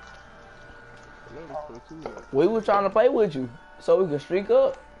 I know this for 2 minutes. We was trying to play with you so we could streak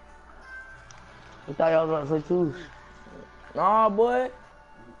up. I thought y'all was about to play twos. Nah, boy.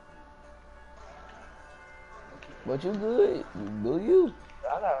 But you good. You do you.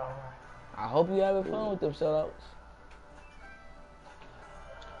 I know. I hope you having fun with them sellouts.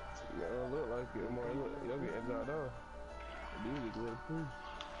 Yeah, it don't look like it, more. Y'all getting dropped off. Dude is good too.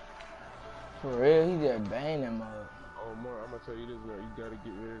 For real, he just banged them up. Oh, Mark, I'm gonna tell you this, man. You gotta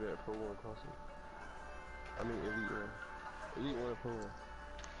get rid of that Pro 1 console. I mean, Elite 1. Elite 1 and Pro 1.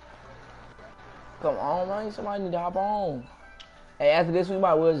 Come on, man. Somebody need to hop on. Hey, after this, we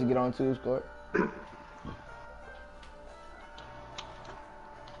might well just get on 2 score.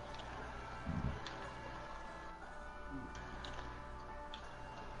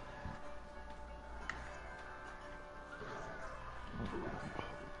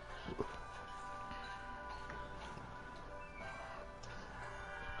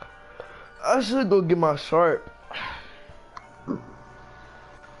 I should go get my sharp.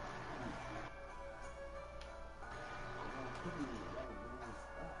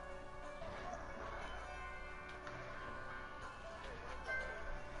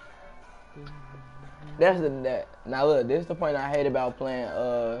 That. Now look, this is the point I hate about playing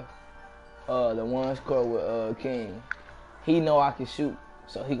the 1 score with King. He know I can shoot,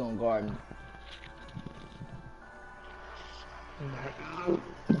 so he gonna guard me.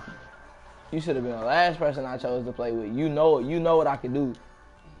 You should have been the last person I chose to play with. You know what I can do.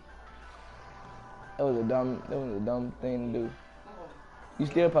 That was a dumb thing to do. You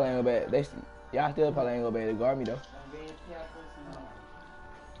still probably ain't gonna be y'all still probably ain't gonna be able to guard me though.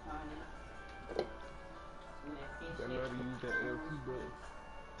 They know how to use that LT button.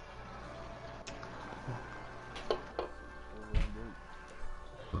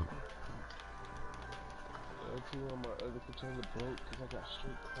 LT on my other controller broke because I got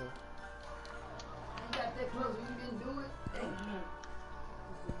straight cut. You got that close when you didn't do it?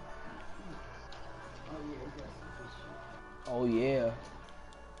 Oh yeah.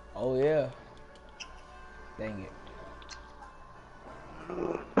 Oh yeah. Dang it.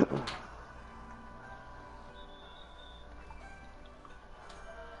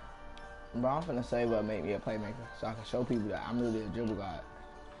 Bro, I'm finna say what make me a playmaker so I can show people that I'm really a dribble god.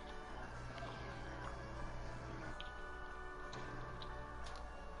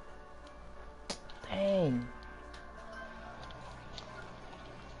 Dang.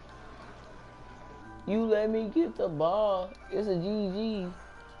 You let me get the ball. It's a GG.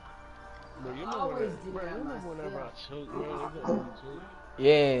 Bro, you remember when I choked, man? They got me choked.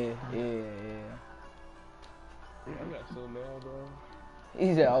 Yeah. I got so mad, bro.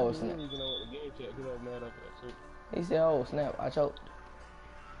 He said, oh, That's the snap. reason I went to game chat because I was mad after that choke. He said, oh, snap. I choked.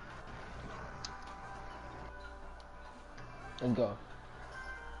 Let's go.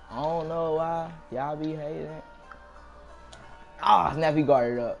 I don't know why y'all be hating it. Ah, snap, he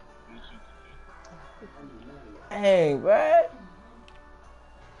guarded up. Dang, bruh.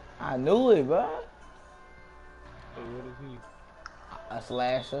 I knew it, bruh. Hey, what is he? A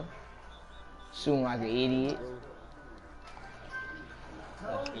slasher. Shooting like an idiot. Hey,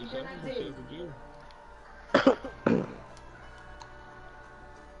 so I'm gonna shake again.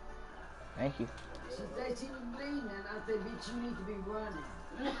 Thank you. She said she was bleeding, and I said, bitch, you need to be running.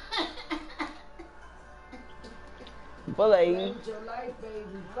 Filet. Play with your life,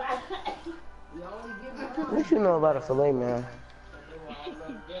 baby. You only give me What you know about a fillet, man?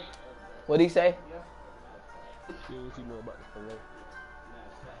 What'd he say? See what you know about the fillet.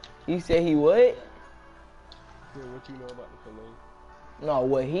 He said he would? See what you know about the fillet. No,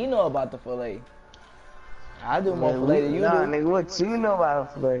 what he know about the filet. I do more Man, filet than you nah, do. nigga, what you know about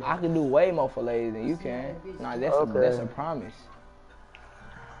a fillet? I can do way more filet than you can. Nah, that's a promise.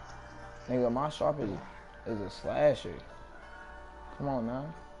 Nigga, my sharp is a slasher. Come on now.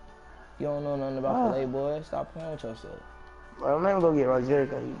 You don't know nothing about filet, boy. Stop playing with yourself. Well, I'm never gonna get Roger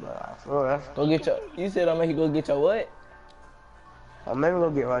on you, but I swear that's. Go get your. You said I'll make you go get your what? I'm never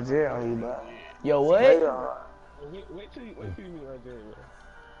gonna get Roger on you, but. Yo, Wait, what? Wait till you meet my Jerry, man.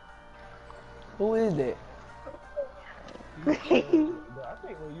 Who is that? He trash, bro. I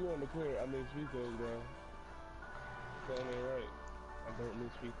think when you on the court, I miss free throws, bro. Something ain't right. I don't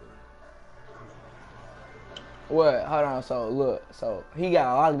miss free throws. What? Hold on. So look. So he got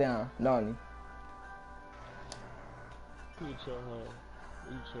a lockdown, don't He try hard.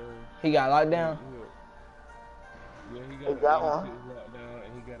 He trash. he? He got lockdown. Yeah, he he got an got 86 one. lockdown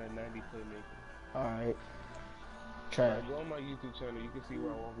and he got a 90 playmaker. All right. Trash. Alright, go on my YouTube channel. You can see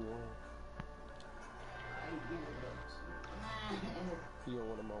where I want who won. He on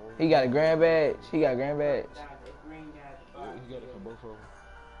one of my ones. He got a grand badge. He got a grand badge. Yeah, he got it for both of them.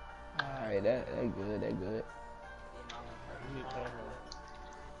 All right. That good. That good. He try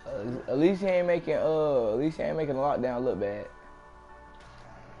hard. At least he ain't making the lockdown look bad.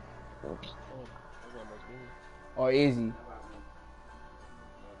 Oh, I got my screen. Or is he?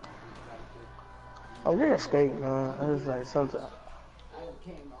 Oh, you're escape, man. It's like sometimes.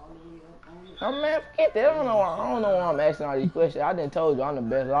 Oh man, forget that. I don't know why I'm asking all these questions. I done told you I'm the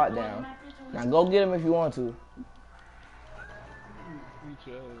best lockdown. Now go get him if you want to. He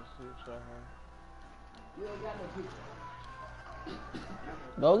trash. He try hard.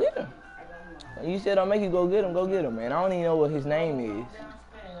 Go get him. You said I'll make you go get him. Go get him, man. I don't even know what his name is.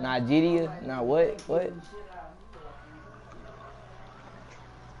 Nigeria? Nah, what? What?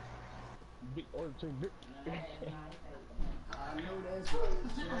 Big order team, big.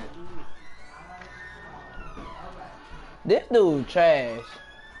 This dude trash.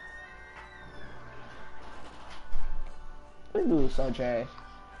 This dude is so trash.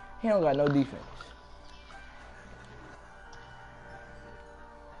 He don't got no defense.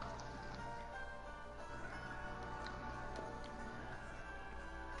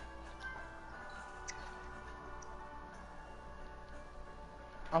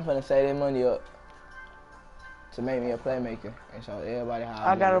 I'm finna save that money up to make me a playmaker and show everybody how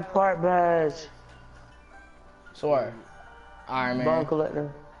I do got a it. part badge. Swear. Iron Man. Bone collector.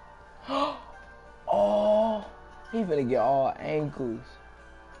 Oh, he finna get all ankles.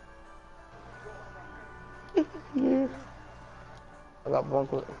 Yeah. I got bone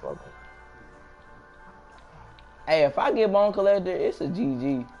collector. Fuck it. Hey, if I get bone collector, it's a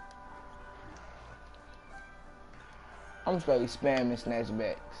GG. I'm straight spamming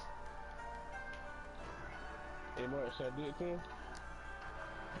snatchbacks. Hey, Mark, should I do it to him?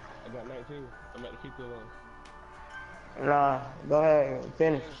 I got 19. I'm at the free throw line. Nah, go ahead and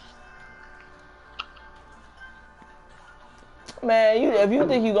finish. Man, if you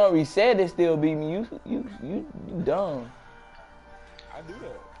think you gonna reset it, still beat me, you dumb. I do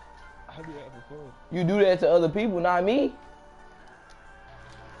that. I do that for fun. You do that to other people, not me.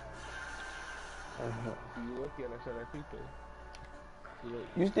 You lucky and I shot that free throw. Look,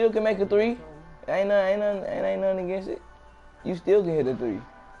 You still can make a three. Ain't nothing against it. You still can hit a three.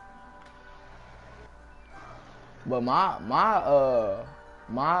 But my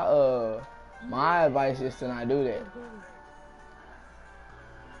advice is to not do that.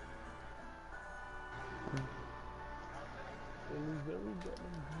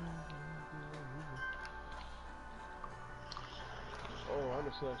 Oh, I'm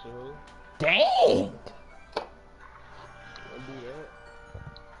a slasher, hoe. Dang. Don't do that.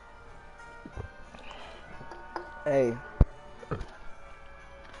 Hey,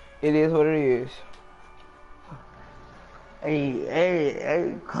 it is what it is.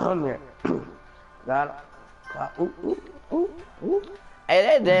 Hey, come here. Got it. Ooh, ooh, ooh, ooh. Hey,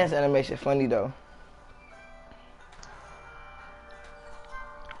 that dance animation funny though.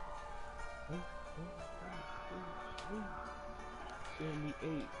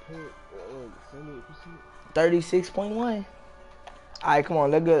 $78.78%. 36.1. Alright, come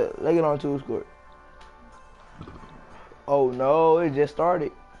on, let's get on to the score. Oh no, it just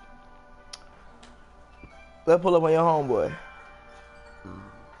started. Let's pull up on your homeboy.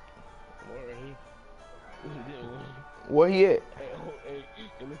 Where he at? Hey,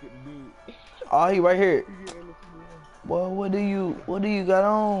 look at the dude. Oh, he right here. Boy, what do you got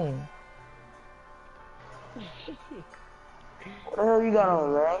on? What the hell you got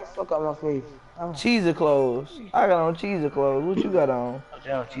on, man? Get the fuck out my face. Oh. Cheeser clothes. I got on cheeser clothes. What you got on?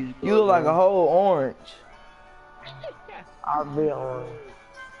 Damn, cheesy You look like a whole orange. I'll be on.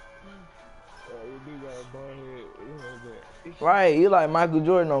 You do got a bald head. You know that. Right, you like Michael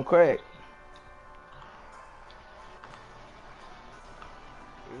Jordan on crack.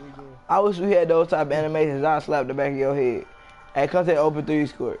 I wish we had those type of animations. I'd slap the back of your head. Hey, come to the open three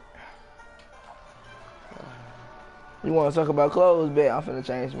score. You want to talk about clothes? Bet I'm finna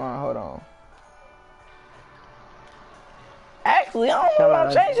change mine. Hold on. Hey, Actually, I don't know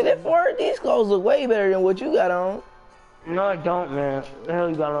about changing it for it. These clothes look way better than what you got on. No, I don't, man. What the hell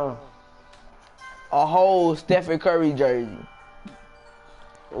you got on? A whole Stephen Curry jersey.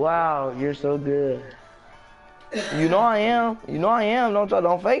 Wow, you're so good. You know I am. You know I am.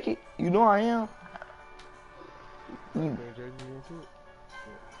 Don't fake it. You know I am. Bring jerseys into it.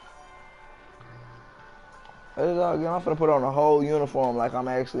 It's all good. I'm finna put on a whole uniform like I'm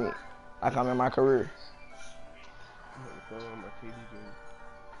in my career. I'm gonna throw on my KD jersey.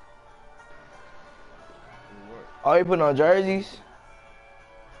 What? Oh, you putting on jerseys?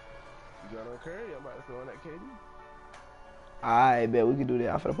 You got on Curry? I'm about to throw on that KD. I bet we can do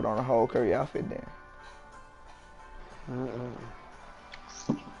that. I'm finna put on a whole Curry outfit then. I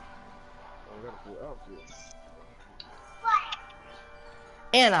got a full outfit.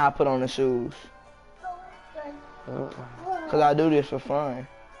 And I put on the shoes. Cause I do this for fun.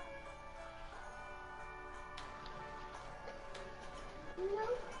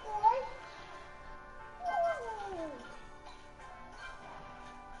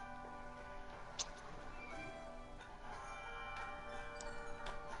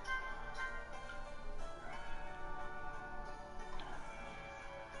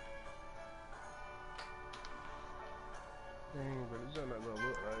 Dang, but this not gonna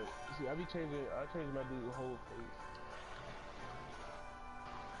look right. See, I change my dude's whole face.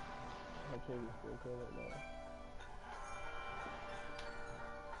 I change his skin color right now.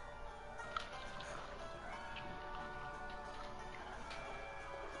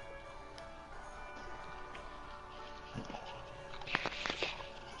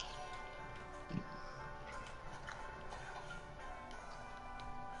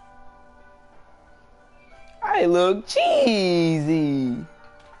 I look cheesy.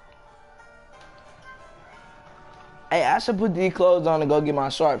 Hey, I should put these clothes on and go get my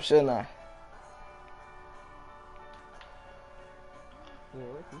sharp, shouldn't I? Yeah,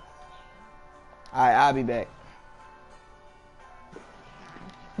 okay. Alright, I'll be back.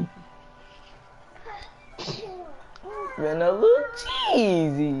 Man, I look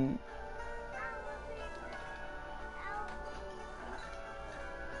cheesy.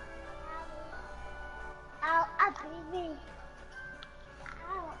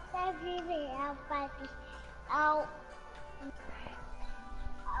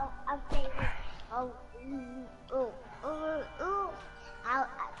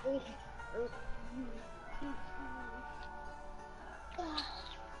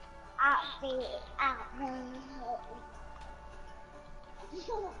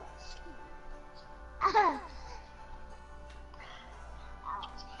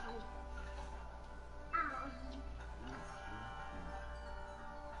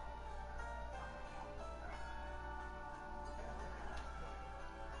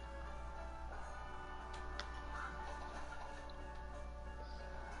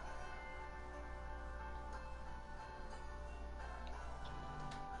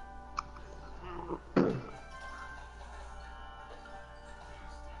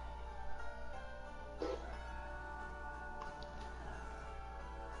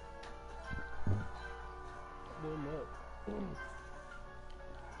 Warm up.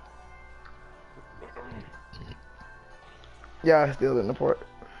 Yeah, still in the port.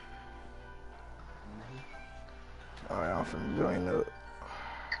 Alright, I'm finna join up.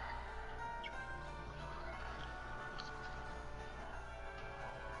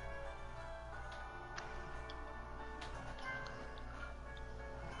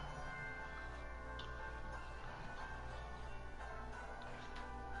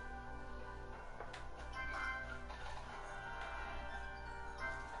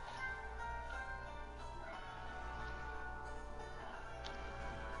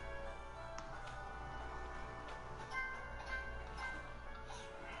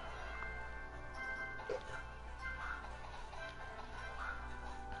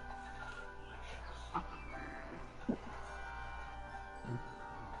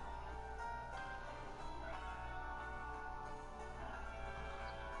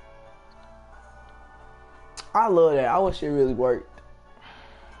 I love that. I wish it really worked.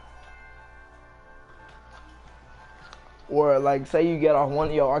 Or like, say you get off one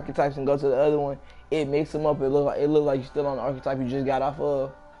of your archetypes and go to the other one, it makes them up. It look like you're still on the archetype you just got off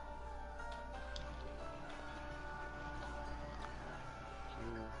of.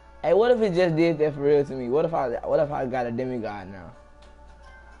 Hey, what if it just did that for real to me? What if I got a demigod now?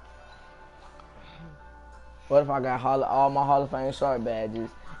 What if I got all my Hall of Fame sharp badges,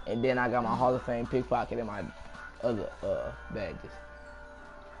 and then I got my Hall of Fame pickpocket and my other badges?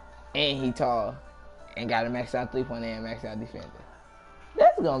 And he tall, and got a maxed out 3-point and maxed out defender.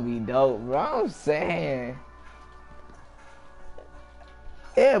 That's gonna be dope, bro. I'm saying.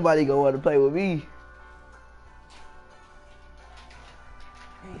 Everybody go want to play with me.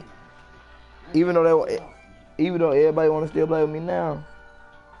 Even though everybody want to still play with me now,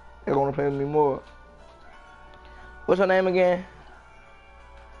 they want to play with me more. What's your name again?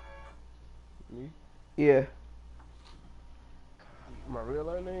 Me? Yeah. My real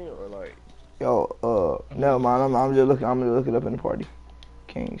life name or like? Yo, never mind. I'm just looking. I'm gonna look it up in the party.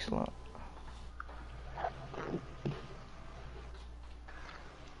 King Slump.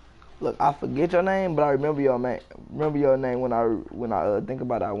 Look, I forget your name, but I remember your name. Remember your name when I think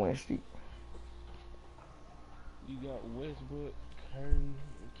about it. I went street. You got Westbrook, Curry, and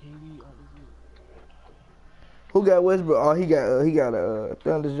KD. All this shit. Who got Westbrook? Oh, he got a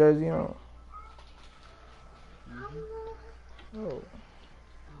Thunder's jersey on. Oh,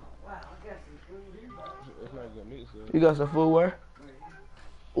 It's not a good mix though. you got some footwear?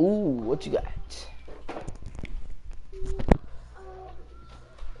 Ooh, what you got?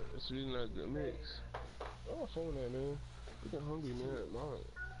 It's really not a good mix. Oh, phone that man. I'm getting hungry, man. Mom.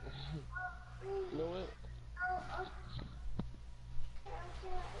 You know what?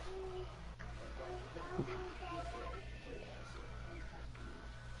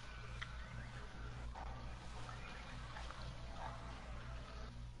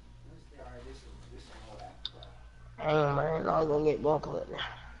 Hey man, I was gonna get one clip.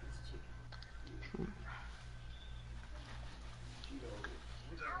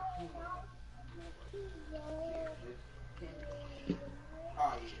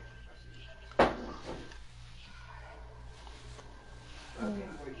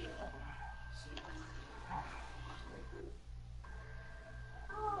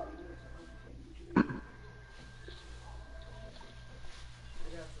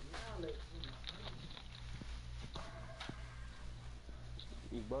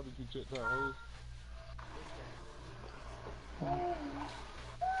 You barbecue check that hoe.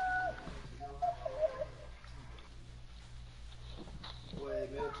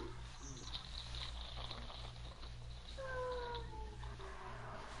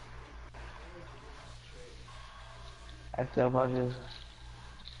 I still watch this.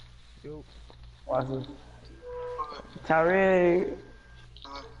 Yo. Watch this. Tyree,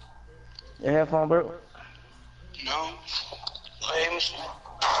 your headphone broke. No. Hey,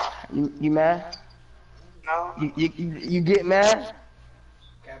 You mad? no. You get mad?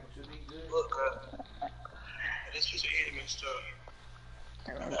 Look, this piece of head messed up.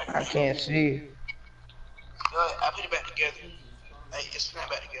 I can't see. I put it back together. Hey, it's not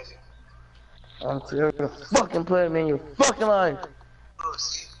back together. I'm serious. Fucking put him in your fucking life. Look,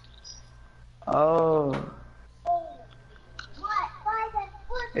 see? Oh.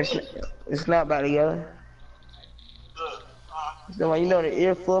 It's not back together. Look, So when you know the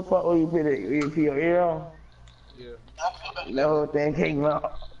ear flip part where you put your ear on, Yeah. I put it back the together. whole thing came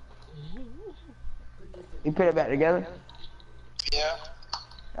out. You put it back together? Yeah.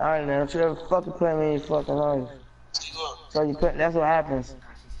 Alright man, don't you ever fucking put him in your fucking life. See, look. So you put, that's what happens.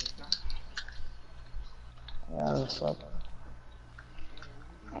 Oh, fuck.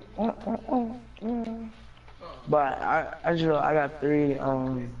 But I got three,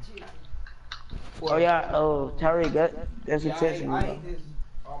 oh yeah, oh, Tyreek, that's what texting me.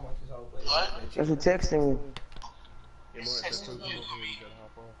 What? That's what texting me. Hey, Mark, that first come up here, we gotta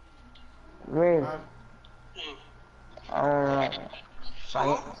hop on. Me,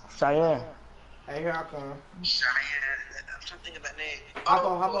 Who? Cheyenne. Hey, here I come. Cheyenne. I'm trying to think of that name. Hop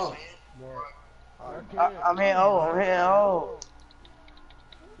on, hop on. Cheyenne. Mark. I can't. I'm here, I'm here.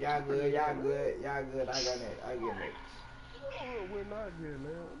 Y'all good, y'all good, y'all good. I got next. I get next. Oh, we're not good,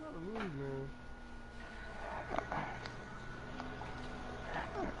 man. We gotta lose, man.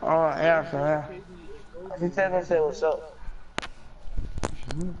 Oh, yeah, man. KD and He Kobe, said and said what's up.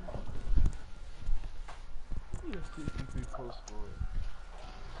 he a 63 post for it.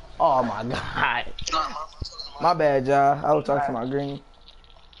 Oh my god. Nah, My bad, y'all. I was talking to my green.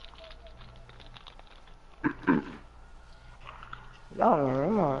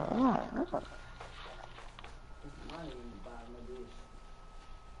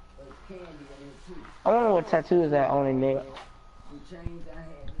 I wonder what tattoos that on his neck.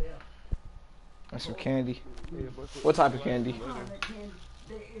 That's some candy. Yeah, What type of candy?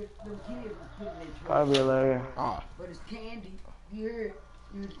 Probably a letter. Ah. But it's candy. You heard?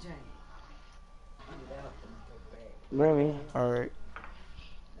 You the change. Bring me. Alright.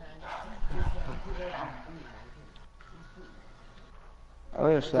 Oh,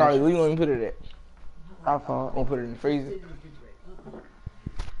 yeah, Sorry, slash. where you want me to put it at? I I'm found. gonna put it in the freezer.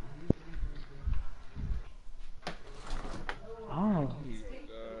 Oh.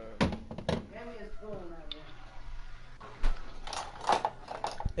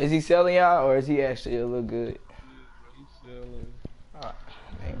 Is he selling y'all or is he actually a little good? Yeah, bro, he's selling. Alright,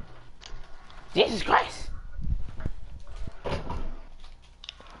 man. Jesus Christ!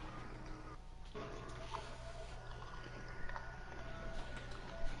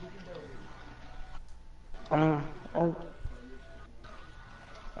 Um, um,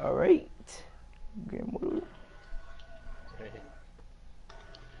 Alright. Grandmother. Dang.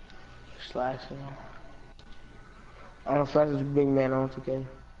 Slash, you know. I don't Slash is a big man on 2K.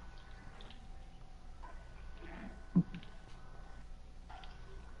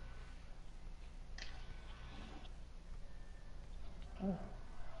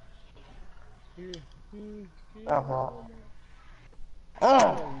 Here, here, here. Oh, Oh well. my.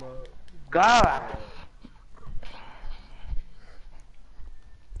 Oh, Oh my God. God.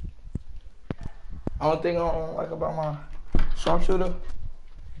 Only thing I don't like about my sharpshooter,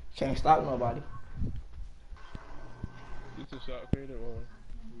 can't stop nobody. It's a shot creator or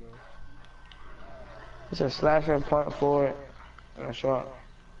no? It's a slasher, point forward, and a shot.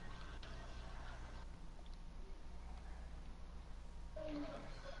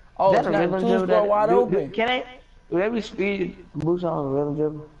 Is Oh, that it's a not rhythm two dribble square that wide open. can I? Would that be speed boost on a rhythm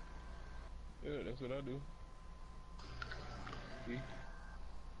dribble? Yeah, that's what I do. See?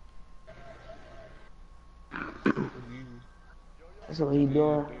 It's easy. That's what he It's the easiest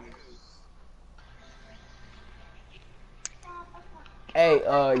doing. thing to do. Hey,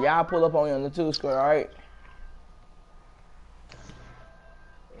 y'all pull up on me on the two square, alright?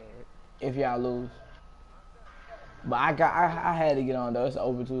 Alright. If y'all lose. But I had to get on though. It's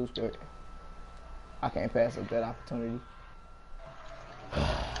over two square. I can't pass up that opportunity.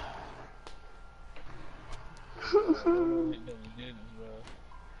 Man, don't know hit double digits, man.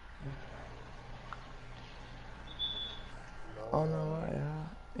 Oh no,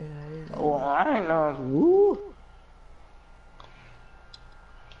 No. Oh, I ain't know. Woo.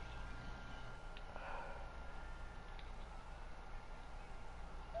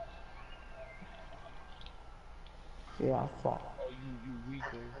 Yeah, I fought. Oh, you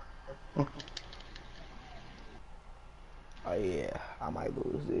weaken. Oh yeah, I might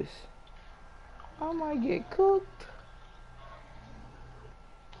lose this. I might get cooked.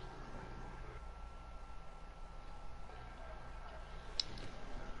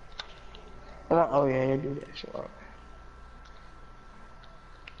 Oh, yeah, you do that shit.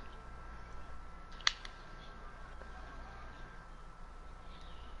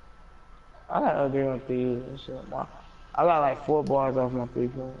 I got ugly on threes and shit. I got like 4 bars off my 3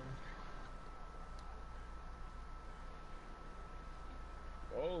 point.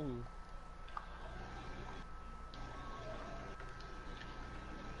 Oh.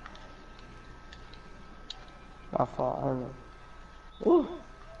 My fault. I don't know. Woo.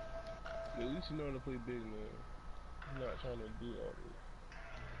 At least you know how to play big, man. You're not trying to do all this.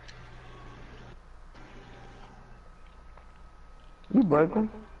 You break him?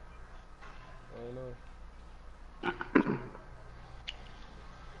 I don't know.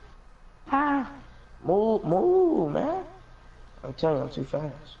 Ah. Move, move, man. I'm telling you, I'm too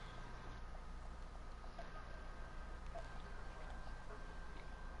fast.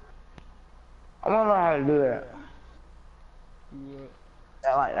 I don't know how to do that. Do what?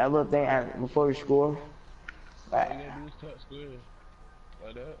 That little thing before you score. All Like, you gotta do is tap square.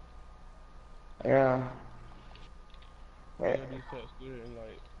 Like that. yeah. All you Yeah. gotta do is tap square and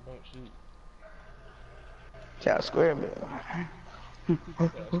like don't shoot. Tap square, man.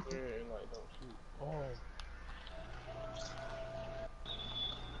 Tap square and like don't shoot. Oh.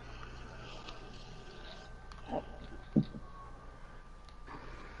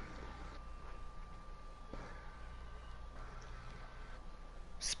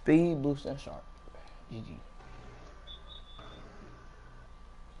 Speed boost and sharp. GG.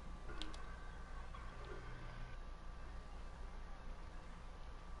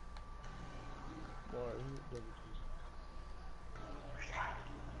 Mark, hit double digits.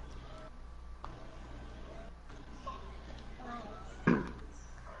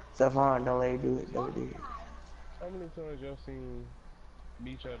 Stephon, don't let you do it. Don't do it. How many times y'all seen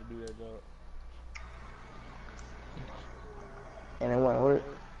me try to do that jump? And it won't work.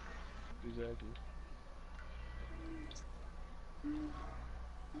 Exactly.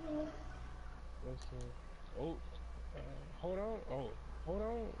 That's oh, hold on. Oh, hold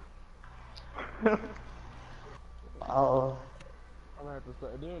on. Oh, I'm gonna have to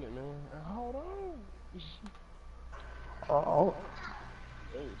start doing it, man. Hold on. oh,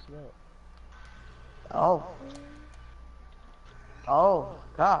 Oh snap. oh, oh,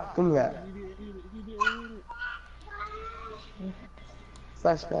 God, give me Oh, that. he didn't hit it. He didn't hit it.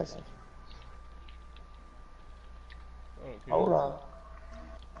 Flash. I don't care. Hold on.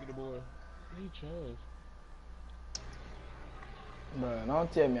 the boy. He trash. Bro,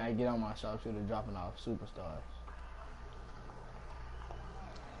 don't tell me I get on my sharpshooter dropping off superstars.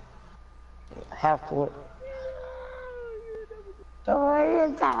 Half court. Well,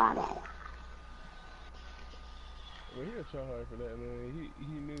 he'll try hard for that, man. He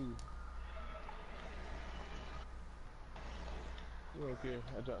knew. He don't care.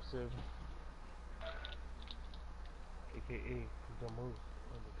 I dropped 7. AKA the most.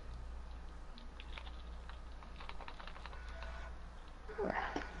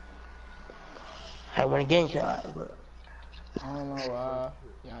 I want a game shot, but I don't know why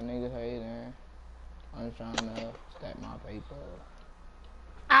y'all niggas hating. I'm trying to stack my paper.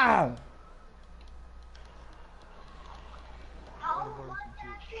 Ah! All the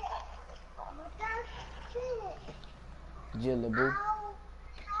varsity kids. Jillaboo.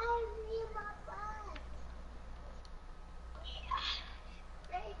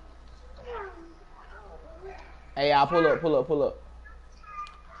 Hey, y'all, pull up, pull up, pull up.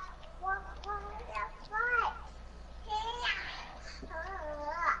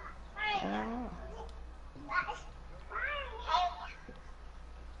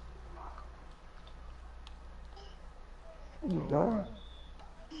 you know.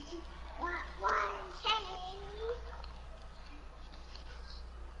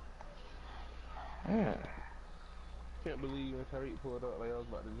 Yeah. Can't believe when Tariq pulled up like I was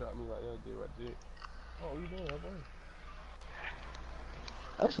about to drop me like y'all did right there. Oh, what you doing, boy?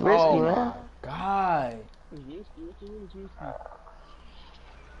 That's risky, Oh man. my god. It's risky. What you mean it's risky?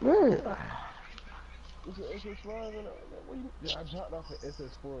 Yeah. It's an SS5 and what you? Yeah, I dropped off an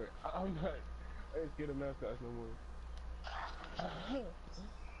SS4. I'm not. I ain't scared of mascots no more. I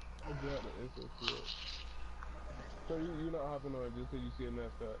dropped an SS4. So you not hopping on it just because you see a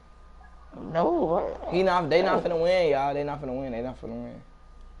mascot? No. They not finna win, y'all. They not finna win. They not finna win.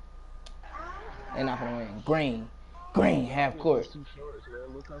 They not finna win. Green. Green, half Yeah, court. that's too short,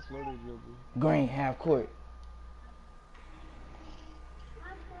 man. Look how slow they dribble. Green, half court.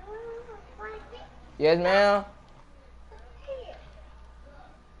 Yes, ma'am.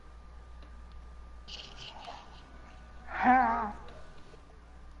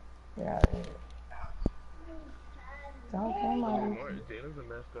 Yeah. Don't come Look at on. Mark. Jalen's a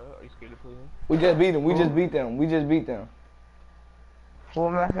mascot. Are you scared to play him? We just beat them. We just beat them. We just beat them.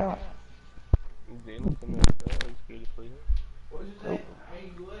 Full back out. Jalen's a mascot. Are you scared to play him? What you say?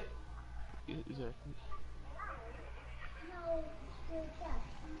 Hey, you what? Yeah, exactly.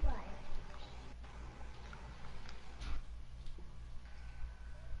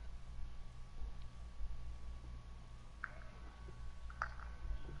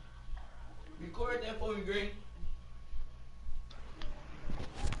 Record that for me, Green.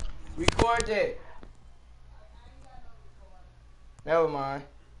 Record that. Never mind.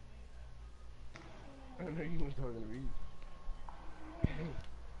 I know you was talking to me.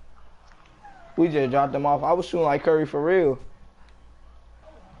 We just dropped them off. I was shooting like Curry for real.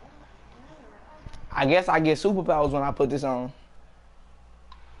 I guess I get superpowers when I put this on.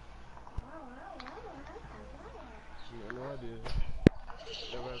 Shit, I know I did.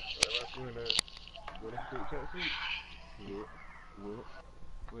 Whenever I seen that, go to state tracksuit. Wet, wet,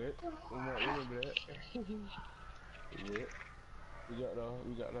 wet. Mark, you remember that? Wet. We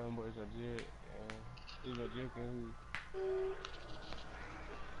got them boys at Jet. He's a drinking who?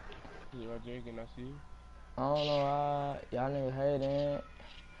 He's a drinking, I see. I don't know why y'all niggas hating.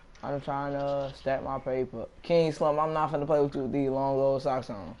 I'm trying to stack my paper. King Slum, I'm not finna play with you with these long old socks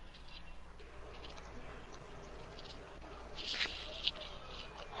on.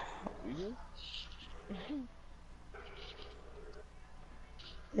 You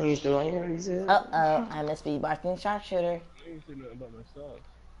good? You still on here, he said? Uh-oh, I'm a speed boxing sharpshooter. I ain't say nothing about my socks.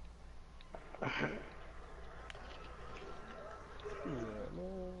 Yeah,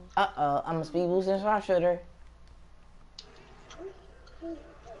 man. Uh-oh, I'm a speed boosting sharpshooter.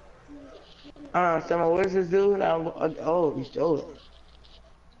 Someone, what's this dude? Oh, he stole it.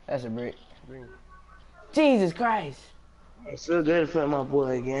 That's a brick. Green. Jesus Christ. It's so good to play my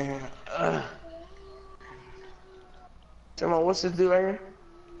boy again. Someone, what's this dude right here?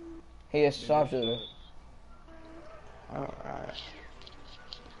 He a sharpshooter. Alright.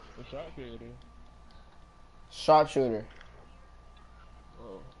 The shot creator. Sharpshooter.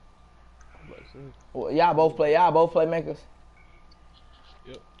 Oh. I'm about to say. Well, y'all both play makers.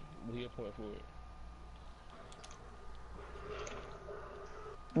 Yep. But he a point for it.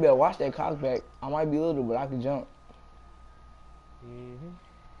 You better watch that cock back. I might be little, but I can jump. Mm-hmm.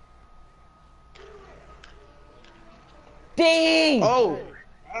 Dang! Oh!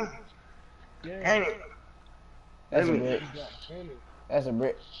 Yeah. Dang it. That's a Dang brick. it. That's a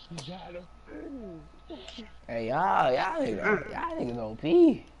brick. You got him. Hey, y'all niggas OP.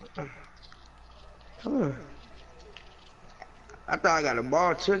 Come on. I thought I got a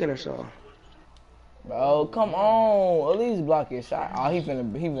ball chicken or something. Bro, come on. At least block his shot. Oh, he finna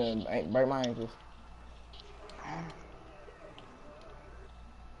break my ankles.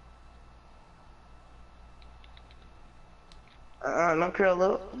 No curl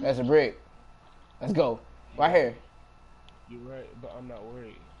up. That's a brick. Let's go. Right here. You're right, but I'm not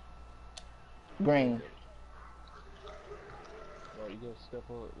worried. Green. Alright, you gonna step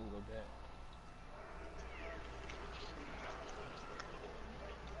up and go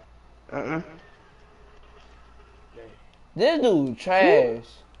back. Dang. This dude trash.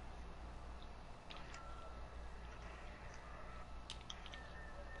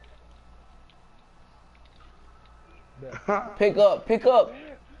 Pick up.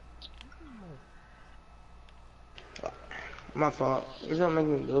 My fault. It's not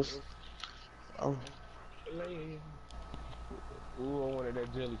making me go. Oh. Ooh, I wanted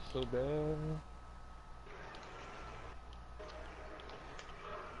that jelly so bad.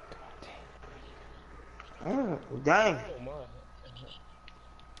 Oh, dang. Oh my.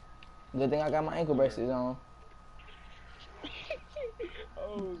 Good thing I got my ankle braces on.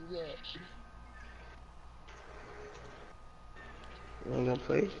 Oh god. You ain't gonna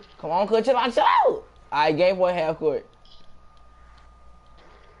play? Come on, coach, chill out. Alright, game point half court.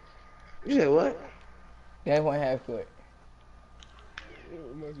 You said what? Game point half court.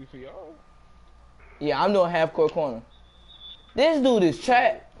 It must be for y'all. Yeah, I'm doing half court corner. This dude is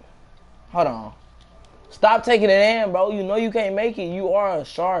trapped. Hold on. Stop taking it in, bro. You know you can't make it. You are a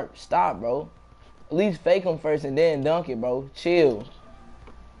sharp. Stop, bro. At least fake him first and then dunk it, bro. Chill.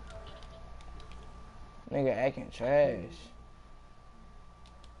 Nigga acting trash.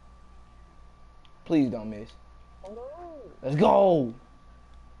 Please don't miss. Let's go.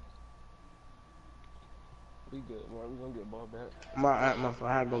 We good, man. We gonna get ball back. My fault.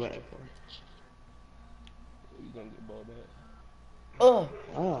 I had to go back. We gonna get ball back. Oh.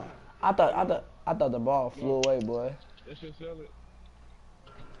 I thought the ball flew away, boy. That shit sell it.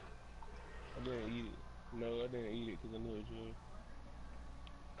 I didn't eat it. No, I didn't eat it because I knew it was.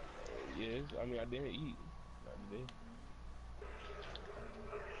 Yes, I mean I didn't eat. Not today.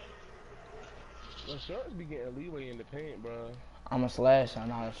 My sharks be getting leeway in the paint, bro. I'm a slash. I'm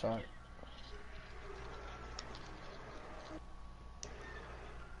not a shark.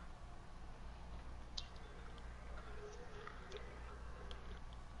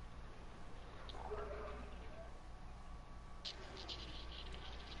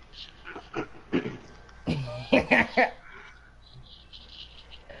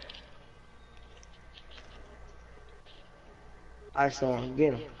 Ice on.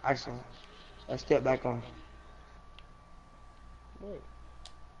 Get him. Ice on. Let's step back on. What?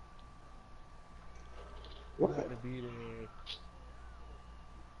 What? Got to be there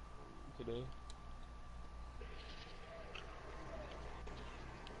today.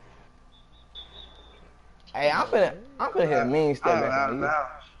 Hey, I'm finna hit a mean step back on you. I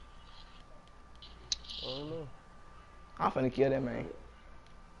don't know. I'm finna kill that man.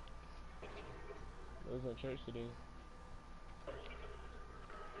 I was at church today.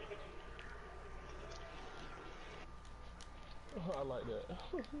 I like that.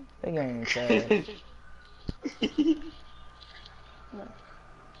 That game trash. You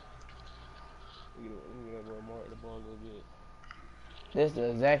know, mark the ball a little bit. This is the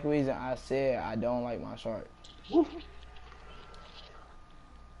exact reason I said I don't like my shark.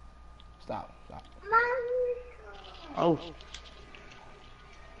 Stop. Oh.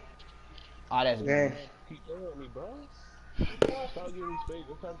 Oh, that's Yeah. good. Keep throwing me, bro. Stop giving me space.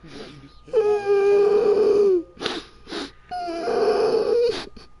 What type of people you disrespect?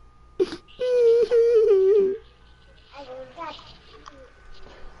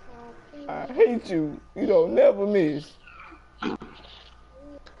 I hate you. You don't never miss.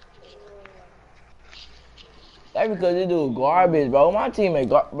 That's because this dude garbage, bro. My teammate,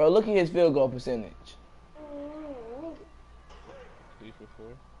 bro, look at his field goal percentage. 3 for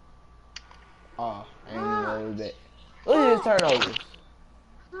 4. Oh, I ain't even know that. Look at his turnovers.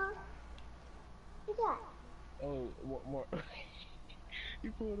 Oh, what more?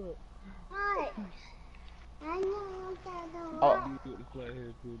 You pulled up. Oh, You put the flat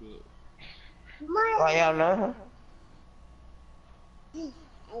head pulled up. Why y'all know her?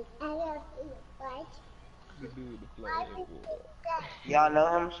 The dude with the flat head pulled up. Y'all know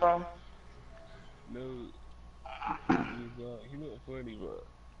him from? No. He looked funny, but.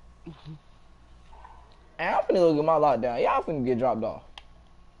 and I'm finna go get my lockdown. Y'all finna get dropped off.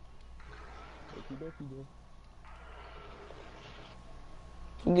 Okie dokie, bro.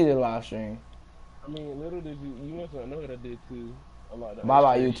 Forget the live stream. I mean, little did you must not know what I did too. A lot of Bye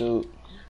bye extra. YouTube.